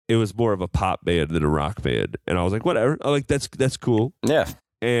it was more of a pop band than a rock band, and I was like, whatever. I'm like, that's cool. Yeah.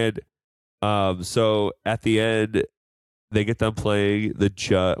 And so at the end, they get done playing.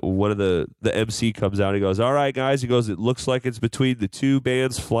 One of the MC comes out. He goes, all right, guys. He goes, it looks like it's between the 2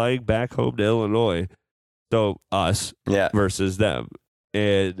 bands flying back home to Illinois. So us versus them.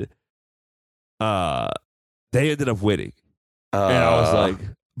 And they ended up winning. And I was like,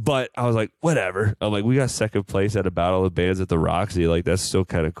 But I was like, whatever. I'm like, we got second place at a battle of bands at the Roxy. Like, that's still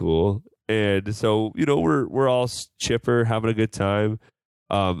kind of cool. And so, we're all chipper, having a good time.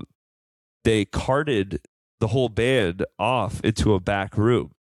 They carted the whole band off into a back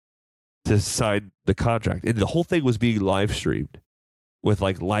room to sign the contract. And the whole thing was being live streamed with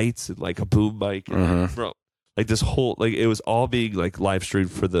like lights and like a boom mic. Bro, like this whole, like it was all being like live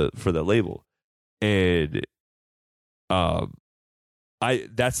streamed for the label. And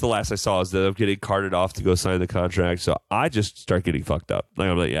that's the last I saw, is that I'm getting carted off to go sign the contract. So I just start getting fucked up. Like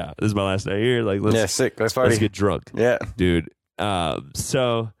I'm like, yeah, this is my last night here. Like sick. Let's party. Let's get drunk. Yeah. Dude.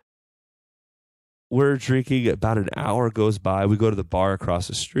 So we're drinking, about an hour goes by. We go to the bar across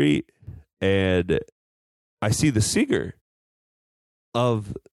the street, and I see the singer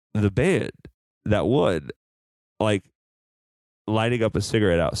of the band that won, like, lighting up a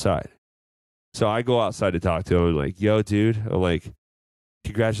cigarette outside. So I go outside to talk to him. I'm like, yo, dude. I'm like,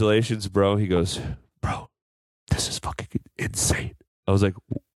 congratulations, bro. He goes, bro, this is fucking insane. I was like,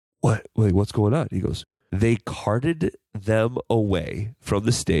 what? Like, what's going on? He goes, they carted them away from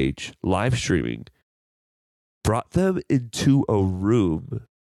the stage, live streaming, brought them into a room,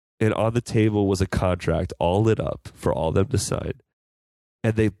 and on the table was a contract all lit up for all them to sign.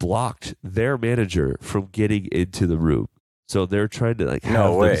 And they blocked their manager from getting into the room. So they're trying to like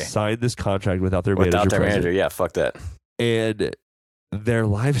have them sign this contract without their manager. Without their manager, yeah, fuck that. And they're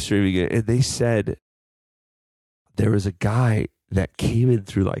live streaming it, and they said there was a guy that came in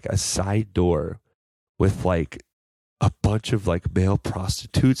through like a side door with like a bunch of like male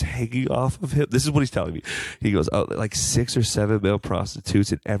prostitutes hanging off of him. This is what he's telling me. He goes, oh, like 6 or 7 male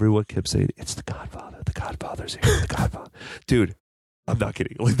prostitutes, and everyone kept saying, it's the Godfather. The Godfather's here. The Godfather. Dude, I'm not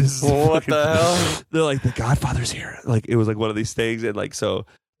kidding. Like, this is what the hell? They're like, the Godfather's here. Like, it was like one of these things, and like, so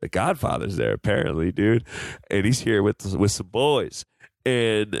the Godfather's there apparently, dude, and he's here with some boys.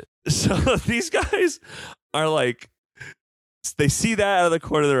 And so these guys are like, they see that out of the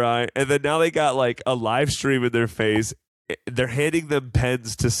corner of their eye, and then now they got like a live stream in their face. They're handing them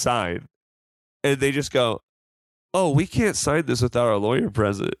pens to sign, and they just go, oh, we can't sign this without our lawyer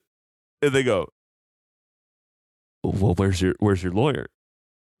present. And they go, well, where's your lawyer?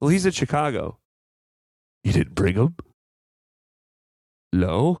 Well, he's in Chicago. You didn't bring him?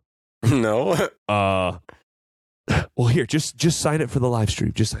 No. No. Well, here, just sign it for the live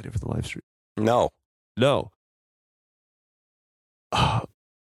stream. Just sign it for the live stream. No.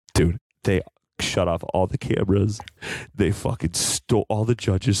 Dude, they shut off all the cameras. They fucking all the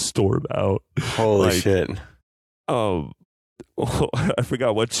judges storm out. Holy shit. I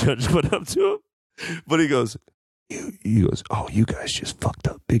forgot what judge went up to him, but he goes, oh, you guys just fucked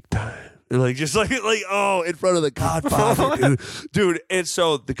up big time. And like, just like, oh, in front of the Godfather, dude. And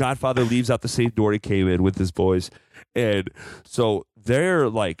so the Godfather leaves out the same door he came in with his boys. And so they're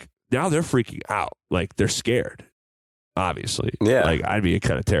like, now they're freaking out. Like, they're scared. Obviously, yeah. Like, I'd be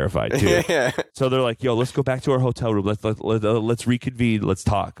kind of terrified too. Yeah. So they're like, "Yo, let's go back to our hotel room. Let's reconvene. Let's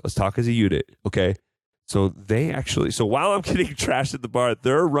talk as a unit, okay?" So they actually, while I'm getting trashed at the bar,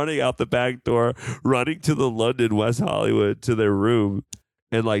 they're running out the back door, running to the London West Hollywood to their room,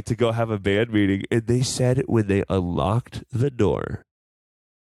 and like to go have a band meeting. And they said when they unlocked the door,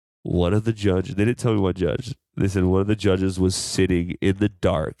 one of the judges, they didn't tell me what judge. They said one of the judges was sitting in the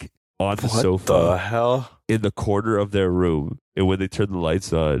dark on the sofa. What the hell? In the corner of their room, and when they turned the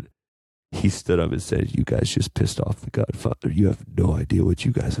lights on, he stood up and said, you guys just pissed off the Godfather. You have no idea what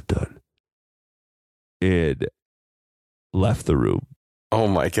you guys have done. And left the room. Oh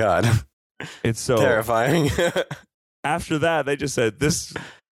my God. And so terrifying. After that, they just said, this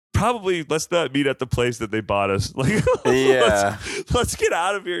probably, let's not meet at the place that they bought us. Like, yeah. let's get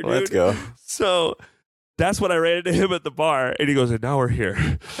out of here, dude. Let's go. So that's when I ran into him at the bar, and he goes, and now we're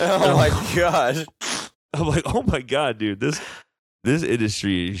here. Oh my gosh. I'm like, oh my God, dude, this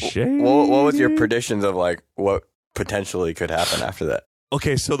industry is shady. What was your predictions of like what potentially could happen after that?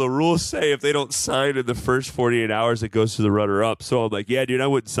 Okay, so the rules say if they don't sign in the first 48 hours, it goes to the runner-up. So I'm like, yeah, dude, I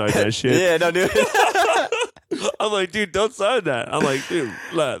wouldn't sign that shit. Yeah, don't do it. I'm like, dude, don't sign that. I'm like, dude,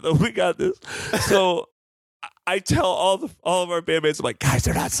 we got this. So I tell all of our bandmates, I'm like, guys,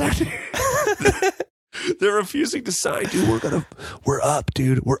 they're not signing. They're refusing to sign, dude. We're up,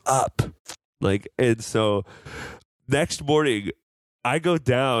 dude. We're up. Like, and so next morning, I go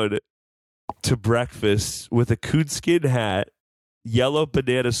down to breakfast with a coonskin hat, yellow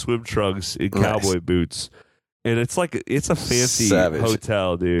banana swim trunks, and cowboy boots. And it's like, it's a fancy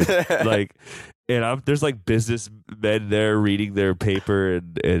hotel, dude. Like, and there's like businessmen there reading their paper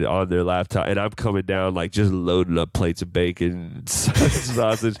and on their laptop, and I'm coming down like just loading up plates of bacon and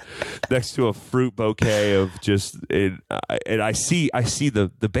sausage next to a fruit bouquet of just and I see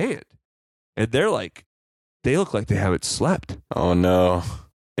the band, and they look like they haven't slept. Oh no!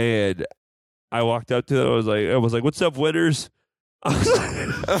 And I walked up to them. I was like, "What's up, winners?"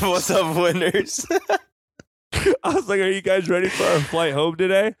 What's up, winners? I was like, "Are you guys ready for our flight home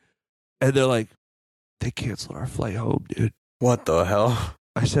today?" And they're like, "They canceled our flight home, dude." What the hell?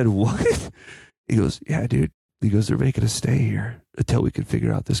 I said, "What?" He goes, "Yeah, dude." He goes, "They're making us stay here until we can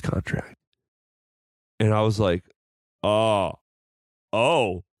figure out this contract." And I was like, oh.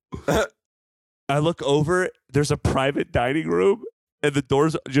 I look over, there's a private dining room, and the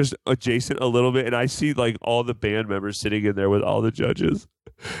door's just adjacent a little bit, and I see like all the band members sitting in there with all the judges.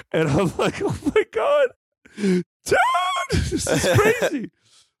 And I'm like, oh my God, dude, this is crazy.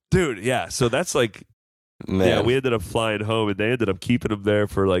 Dude, yeah. So that's like, Man. yeah, we ended up flying home, and they ended up keeping him there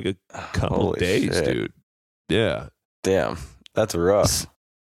for like a couple Holy days, shit. dude. Yeah. Damn, that's rough.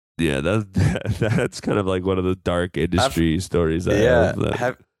 Yeah, that's kind of like one of the dark industry stories I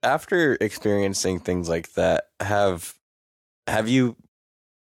have. After experiencing things like that, have you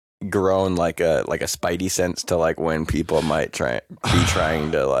grown like a spidey sense to like when people might be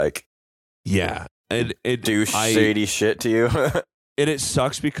trying to like Yeah. And do shady shit to you? And it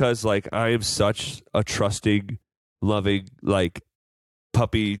sucks because like I am such a trusting, loving, like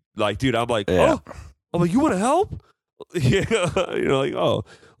puppy. Like, dude, I'm like, Yeah. oh, I'm like, you want to help? Yeah, like, oh,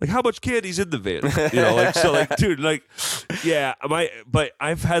 like how much candy's in the van? Like so, like, dude, like, yeah, but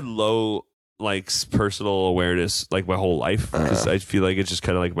I've had low like personal awareness like my whole life because I feel like it's just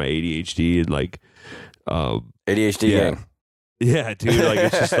kind of like my ADHD and like ADHD gang. Yeah, dude, like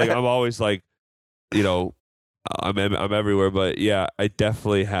it's just like I'm always like, I'm everywhere, but yeah, I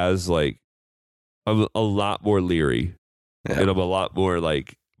definitely has like I'm a lot more leery, and I'm a lot more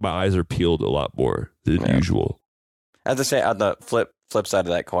like my eyes are peeled a lot more than usual. As I say, on the flip side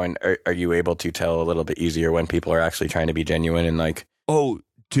of that coin, are you able to tell a little bit easier when people are actually trying to be genuine and like? Oh,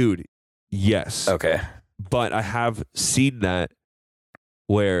 dude, yes. Okay, but I have seen that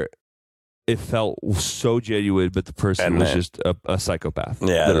where it felt so genuine, but the person was just a psychopath.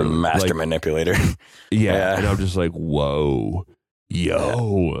 Yeah, the master manipulator. Yeah, and I'm just like, whoa.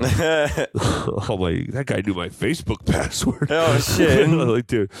 Yo, I'm like, that guy knew my Facebook password. Oh shit! Like,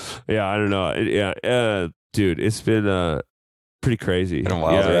 dude, yeah, I don't know. Dude, it's been pretty crazy. Been a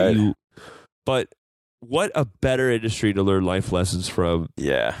wild ride. But what a better industry to learn life lessons from,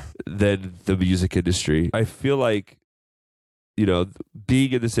 than the music industry. I feel like,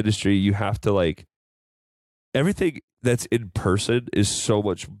 being in this industry, you have to like everything that's in person is so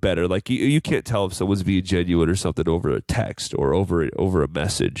much better. Like you can't tell if someone's being genuine or something over a text or over a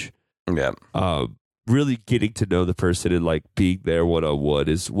message. Yeah. Really getting to know the person and like being there one-on-one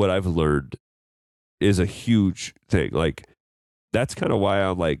is what I've learned is a huge thing. Like that's kind of why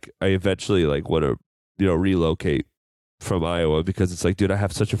I eventually like want to, relocate from Iowa because it's like, dude, I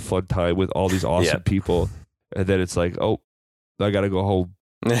have such a fun time with all these awesome people. And then it's like, oh, I got to go home.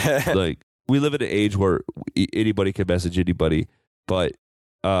 Like, we live in an age where anybody can message anybody, but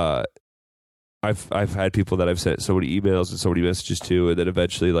I've had people that I've sent so many emails and so many messages to, and then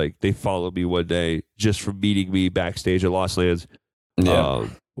eventually like they follow me one day just from meeting me backstage at Lost Lands,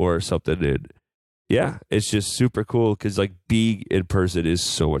 or something. And yeah, it's just super cool because like being in person is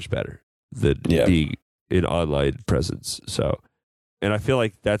so much better than being in online presence. So, and I feel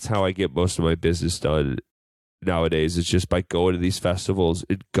like that's how I get most of my business done nowadays. It's just by going to these festivals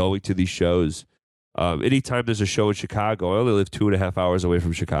and going to these shows. Anytime there's a show in Chicago, I only live 2.5 hours away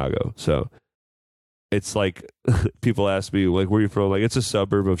from Chicago. So it's like people ask me, like, where are you from? Like, it's a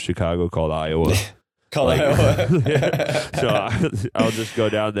suburb of Chicago called Iowa. Iowa. So I'll just go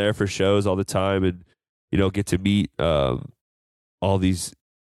down there for shows all the time and, get to meet all these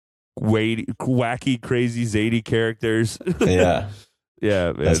wacky, crazy, zany characters. Yeah.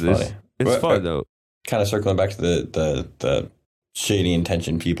 Yeah, man. That's funny. It's fun, though. Kind of circling back to the shady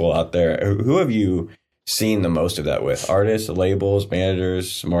intention people out there, who have you seen the most of that with? Artists, labels,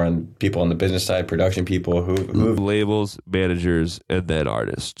 managers, more on people on the business side, production people? Who labels, managers, and then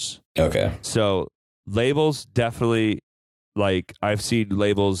artists. Okay. So labels definitely, like I've seen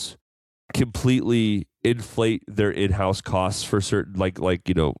labels completely inflate their in-house costs for certain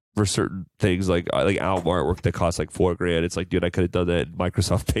for certain things like album artwork that costs like $4,000. It's like, dude, I could have done that in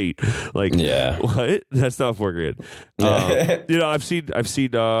Microsoft Paint. Like, what? That's not $4,000. I've seen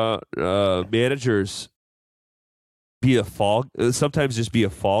managers be sometimes just be a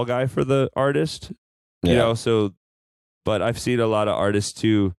fall guy for the artist. So, but I've seen a lot of artists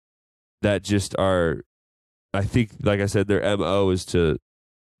too that just are, I think, like I said, their MO is to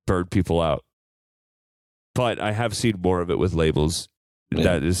burn people out. But I have seen more of it with labels. Yeah.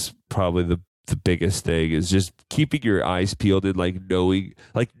 That is probably the biggest thing, is just keeping your eyes peeled and like knowing,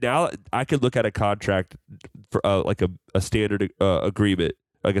 like now I can look at a contract for like a standard agreement,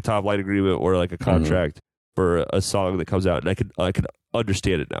 like a top line agreement or like a contract for a song that comes out, and I can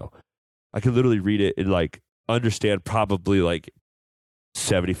understand it now. I can literally read it and like understand probably like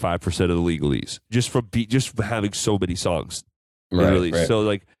 75% of the legalese just from having so many songs. Right. So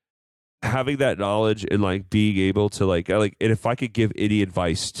like having that knowledge and like being able to like and if I could give any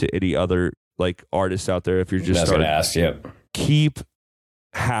advice to any other like artists out there, if you're just starting, ask, keep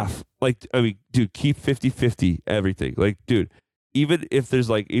half, like, I mean, dude, keep 50-50 everything. Like, dude, even if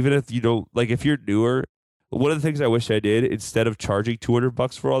you don't, like, if you're newer, one of the things I wish I did, instead of charging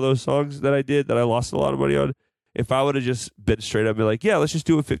 $200 for all those songs that I lost a lot of money on, if I would have just been straight up and be like, yeah, let's just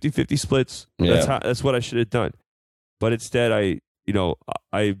do a 50-50 splits. That's what I should have done. But instead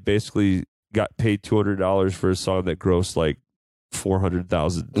I basically got paid $200 for a song that grossed like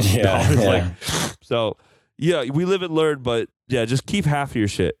 $400,000. Like, so yeah, we live and learn, but yeah, just keep half of your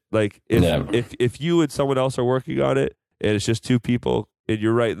shit. Like if you and someone else are working on it and it's just two people and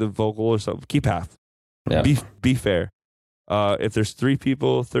you're writing the vocal or something, keep half. Yeah. Be fair. If there's three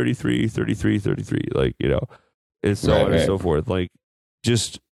people, 33, like, and so on and so forth. Like,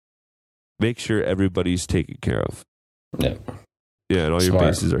 just make sure everybody's taken care of. Yeah. Yeah, and all your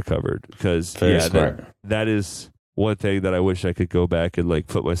bases are covered. Because that is one thing that I wish I could go back and like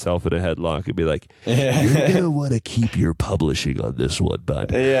put myself in a headlock and be like, you're gonna want to keep your publishing on this one,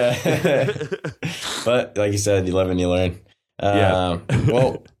 bud. Yeah. But like you said, you live and you learn.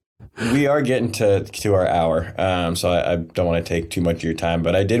 Well, we are getting to our hour, so I don't want to take too much of your time,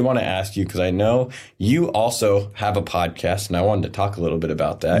 but I did want to ask you, because I know you also have a podcast, and I wanted to talk a little bit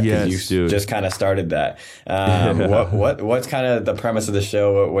about that. Yes, you just kind of started that. What's kind of the premise of the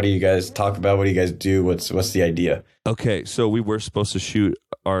show? What do you guys talk about? What do you guys do? What's the idea? Okay, so we were supposed to shoot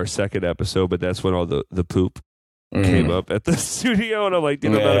our second episode, but that's when all the poop came up at the studio, and I'm like,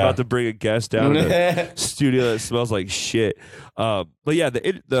 dude, I'm not about to bring a guest down to the studio that smells like shit. But yeah,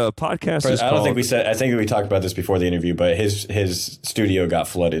 the podcast is called, I think we talked about this before the interview, but his studio got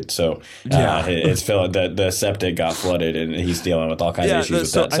flooded, so it's filled, the septic got flooded, and he's dealing with all kinds of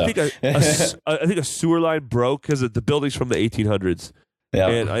issues with that. I think a sewer line broke, because the building's from the 1800s,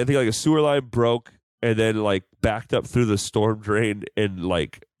 and I think like a sewer line broke and then like backed up through the storm drain, and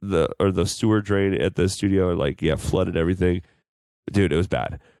like the sewer drain at the studio, like flooded everything. Dude, it was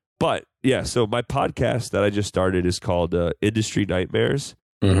bad. But yeah, so my podcast that I just started is called Industry Nightmares.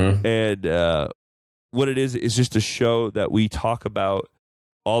 And what it is just a show that we talk about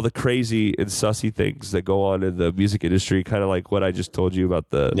all the crazy and sussy things that go on in the music industry, kind of like what I just told you about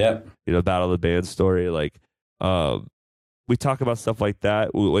the Battle of the Band story. Like we talk about stuff like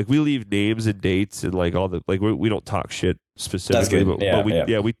that. We leave names and dates and like all the, like we don't talk shit specifically, but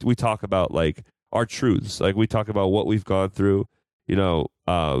we talk about like our truths. Like we talk about what we've gone through.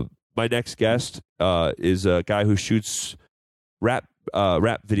 My next guest is a guy who shoots rap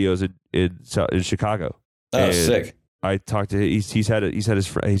videos in Chicago. Oh, and sick! I talked to him. He's had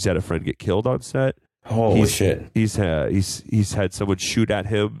a friend get killed on set. Holy shit! He's had someone shoot at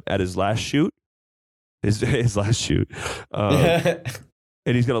him at his last shoot. His last shoot, and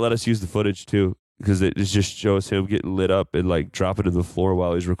he's gonna let us use the footage too, because it just shows him getting lit up and like dropping to the floor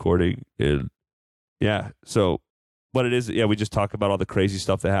while he's recording. And so what it is, we just talk about all the crazy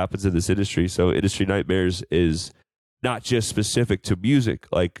stuff that happens in this industry. So Industry Nightmares is not just specific to music.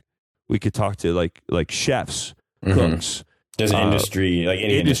 Like we could talk to like chefs, cooks. There's industry, like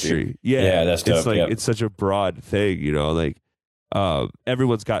any industry. Yeah, that's dope. It's like it's such a broad thing, like.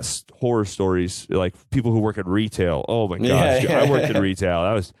 Everyone's got horror stories, like people who work in retail. Oh my gosh, I worked in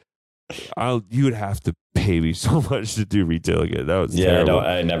retail. You would have to pay me so much to do retail again. That was terrible.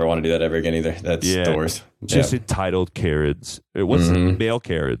 I never want to do that ever again either. That's the worst. Just entitled Karens. What's male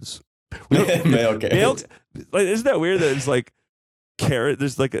Karens? Male Karens. Like, isn't that weird that it's like Karen?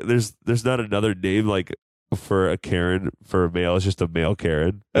 There's not another name like for a Karen for a male. It's just a male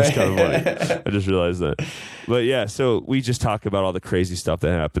Karen. That's kind of funny. I just realized that. But yeah, so we just talk about all the crazy stuff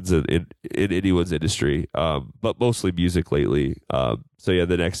that happens in anyone's industry, but mostly music lately. So yeah,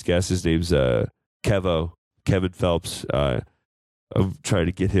 the next guest, his name's Kevin Phelps. I'm trying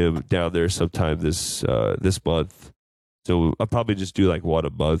to get him down there sometime this month. So I'll probably just do like one a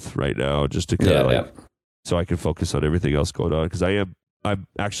month right now, just to kind of so I can focus on everything else going on, because I'm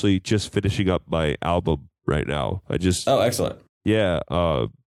actually just finishing up my album right now. Excellent. Yeah,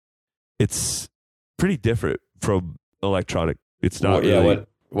 it's pretty different from electronic. It's not really.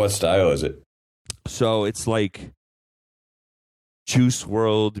 What style is it? So it's like Juice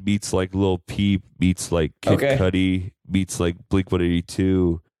World meets like Lil Peep meets like Kid Cudi meets like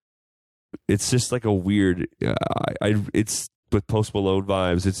Blink-182. It's just like a weird. It's with Post Malone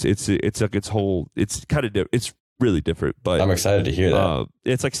vibes. It's like it's kind of it's really different. But I'm excited to hear that.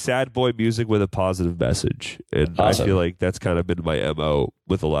 It's like sad boy music with a positive message, and Awesome. I feel like that's kind of been my MO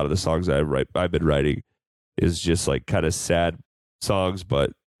with a lot of the songs I've been writing, is just like kind of sad songs,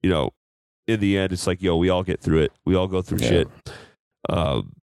 but you know, in the end, it's like, yo, we all get through it. We all go through shit. But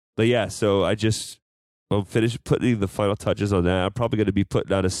yeah, so I'm finished putting the final touches on that. I'm probably going to be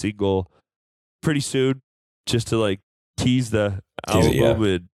putting out a single pretty soon, just to like tease the album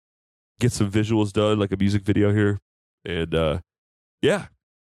and get some visuals done, like a music video here. And yeah,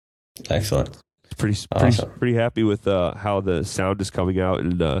 excellent. Pretty happy with how the sound is coming out,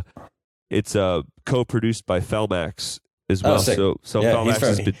 and it's co-produced by Felmax as well. So Felmax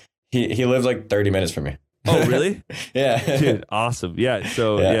has been. He lives like 30 minutes from me. Oh, really? Yeah. Dude, awesome. Yeah.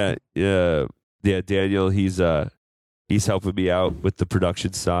 So yeah, Daniel, he's helping me out with the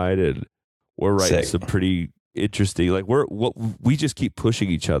production side, and we're writing some pretty interesting, like we just keep pushing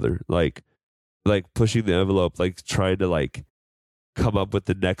each other, like pushing the envelope, like trying to like come up with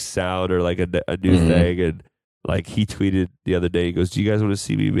the next sound or like a new thing. And like he tweeted the other day, he goes, "Do you guys want to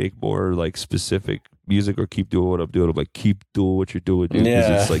see me make more like specific music or keep doing what I'm doing?" I'm like, "Keep doing what you're doing, dude,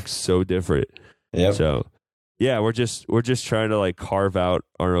 because it's like so different." Yep. So yeah, we're just trying to like carve out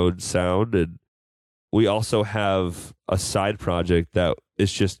our own sound, and we also have a side project that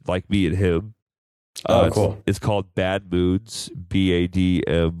is just like me and him. Cool. It's called Bad Moods,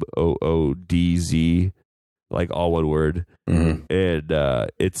 BADMOODZ, like all one word. And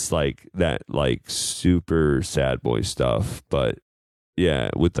it's like that, like super sad boy stuff, but yeah,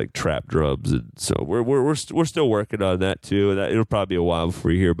 with like trap drums. And so we're still working on that too. And it'll probably be a while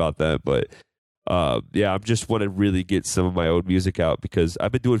before you hear about that, but yeah, I just want to really get some of my own music out, because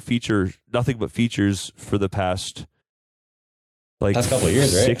I've been doing nothing but features for the past like couple of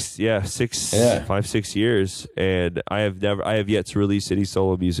years, right? 5, 6 years, and I have yet to release any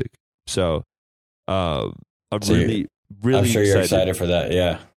solo music. So I'm really I'm sure you're excited for that.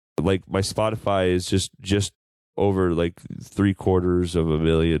 Yeah, like my Spotify is just over like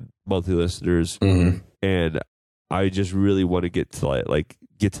 750,000 monthly listeners, and I just really want to get to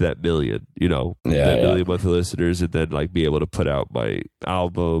get to that million, million monthly listeners, and then like be able to put out my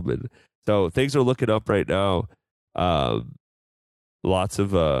album. And so things are looking up right now. Lots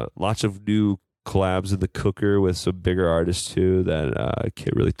of new collabs in the cooker with some bigger artists too that I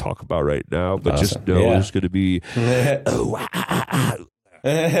can't really talk about right now, but just know there's going to be it's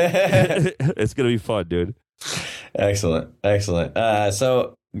going to be fun, dude. Excellent.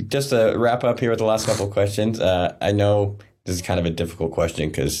 So just to wrap up here with the last couple of questions, I know this is kind of a difficult question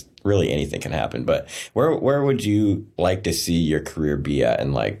because really anything can happen, but where would you like to see your career be at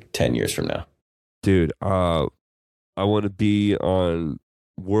in like 10 years from now? Dude, I want to be on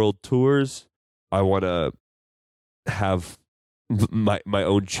world tours. I want to have my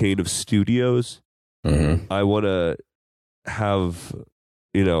own chain of studios. I want to have,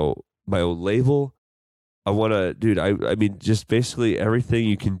 my own label. I want to, dude, I mean, just basically everything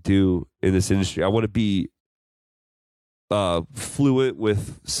you can do in this industry. I want to be fluent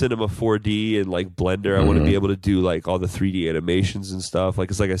with Cinema 4D and like Blender. I want to be able to do like all the 3D animations and stuff. Like,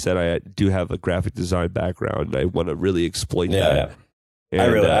 'cause like I said, I do have a graphic design background, and I want to really exploit that. Yeah.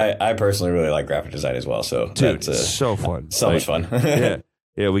 And, I personally really like graphic design as well. So dude, it's so fun. So much fun.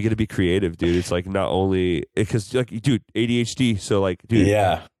 Yeah, we get to be creative, dude. It's like not only because like, dude, ADHD. So like, dude,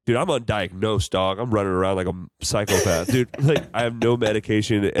 dude, I'm undiagnosed, dog. I'm running around like a psychopath, dude. Like I have no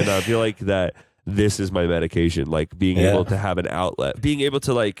medication, and I feel like that this is my medication. Like being able to have an outlet, being able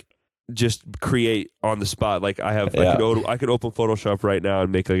to like just create on the spot. Like I have, I could open Photoshop right now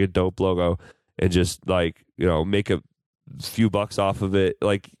and make like a dope logo, and just like make a few bucks off of it,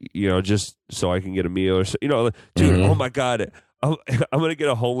 like just so I can get a meal or so, dude. Oh my god. I'm gonna get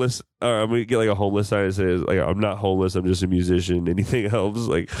a homeless, or I'm gonna get like a homeless sign that says like, "I'm not homeless, I'm just a musician. Anything helps."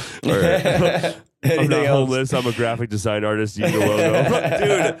 Like, or, I'm not homeless, I'm a graphic design artist. Use the logo,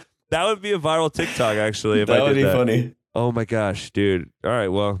 dude. That would be a viral TikTok actually. If that I did would be that. funny. Oh my gosh, dude! All right,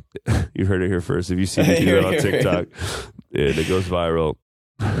 well, you heard it here first. If you see me do that on TikTok, and it goes viral.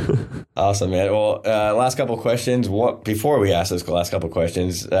 Awesome, man. Well, last couple questions. Before we ask those last couple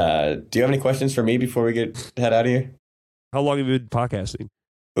questions, do you have any questions for me before we head out of here? How long have you been podcasting?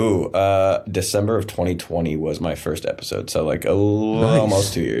 Ooh, December of 2020 was my first episode. So like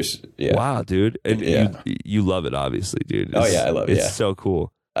almost 2 years. Yeah. Wow, dude. And you love it, obviously, dude. I love it. It's so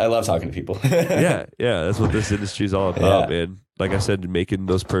cool. I love talking to people. Yeah, that's what this industry is all about, man. Like I said, making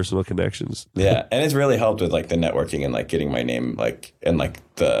those personal connections. Yeah, and it's really helped with like the networking and like getting my name like and like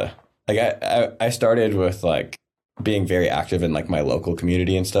the like I started with like being very active in like my local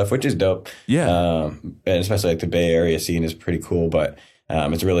community and stuff, which is dope. Yeah, and especially like the Bay Area scene is pretty cool, but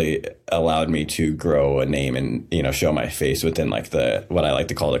it's really allowed me to grow a name and, you know, show my face within like the what I like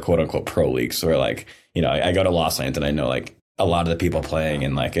to call the quote unquote pro leagues, where like, you know, I go to Lost Lands and I know like a lot of the people playing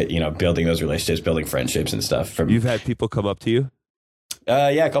and like, you know, building those relationships, building friendships and stuff. You've had people come up to you?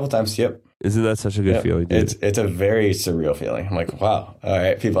 Yeah, a couple times. Yep. Isn't that such a good feeling, dude? It's a very surreal feeling. I'm like, wow, all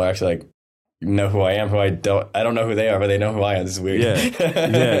right, people are actually like know who I am, who I don't know who they are, but they know who I am. This is weird.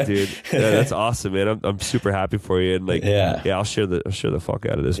 Yeah, dude. Yeah, that's awesome, man. I'm super happy for you, and like, I'll share the fuck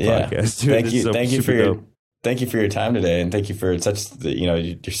out of this podcast, dude. Thank you for your time today, and thank you for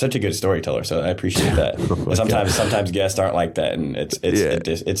you're such a good storyteller. So I appreciate that. Sometimes guests aren't like that, and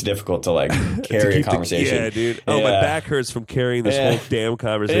it's difficult to like carry a conversation. Yeah, dude. Oh, my back hurts from carrying this whole damn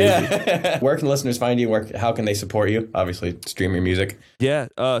conversation. Yeah. Where can listeners find you? How can they support you? Obviously, stream your music. Yeah,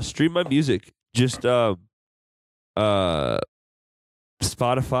 stream my music. Just Spotify,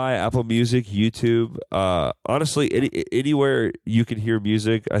 Apple Music, YouTube. Honestly, anywhere you can hear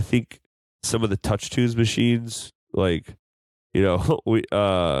music. I think some of the Touch Tunes machines, like, you know, we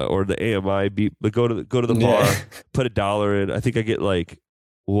or the AMI beat. But go to the bar, put $1 in. I think I get like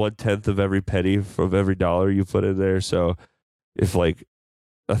 1/10 of every penny from every dollar you put in there. So if like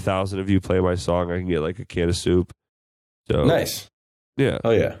 1,000 of you play my song, I can get like a can of soup. So nice. Yeah. Oh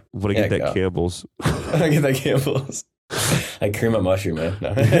yeah. When I get that Campbell's. I get that Campbell's. Like cream of mushroom, man. No.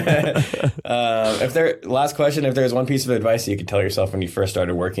 Last question, if there's one piece of advice you could tell yourself when you first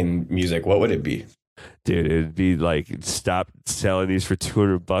started working music, what would it be? Dude, it'd be like, stop selling these for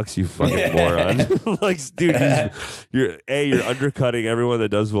 $200, you fucking moron. Like, dude, you're undercutting everyone that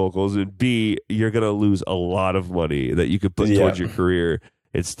does vocals, and B, you're gonna lose a lot of money that you could put towards your career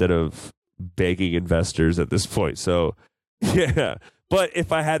instead of begging investors at this point. So yeah. But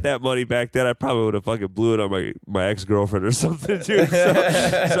if I had that money back then, I probably would have fucking blew it on my ex-girlfriend or something, dude.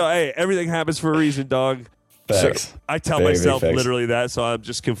 So hey, everything happens for a reason, dog. Facts. So I tell myself literally that, so I'm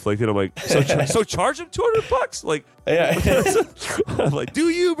just conflicted. I'm like, so charge him $200? Like, I'm like, do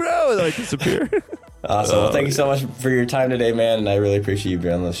you, bro? And then I disappear. Awesome. Well, thank you so much for your time today, man, and I really appreciate you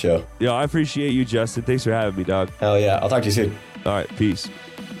being on the show. Yeah, I appreciate you, Justin. Thanks for having me, dog. Hell yeah. I'll talk to you soon. All right, peace.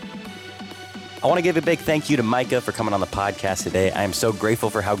 I want to give a big thank you to Micah for coming on the podcast today. I am so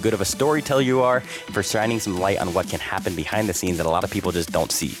grateful for how good of a storyteller you are, and for shining some light on what can happen behind the scenes that a lot of people just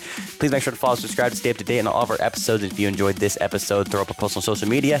don't see. Please make sure to follow, subscribe to stay up to date on all of our episodes. If you enjoyed this episode, throw up a post on social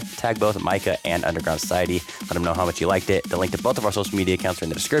media, tag both Micah and Underground Society. Let them know how much you liked it. The link to both of our social media accounts are in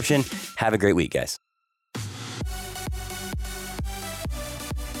the description. Have a great week, guys.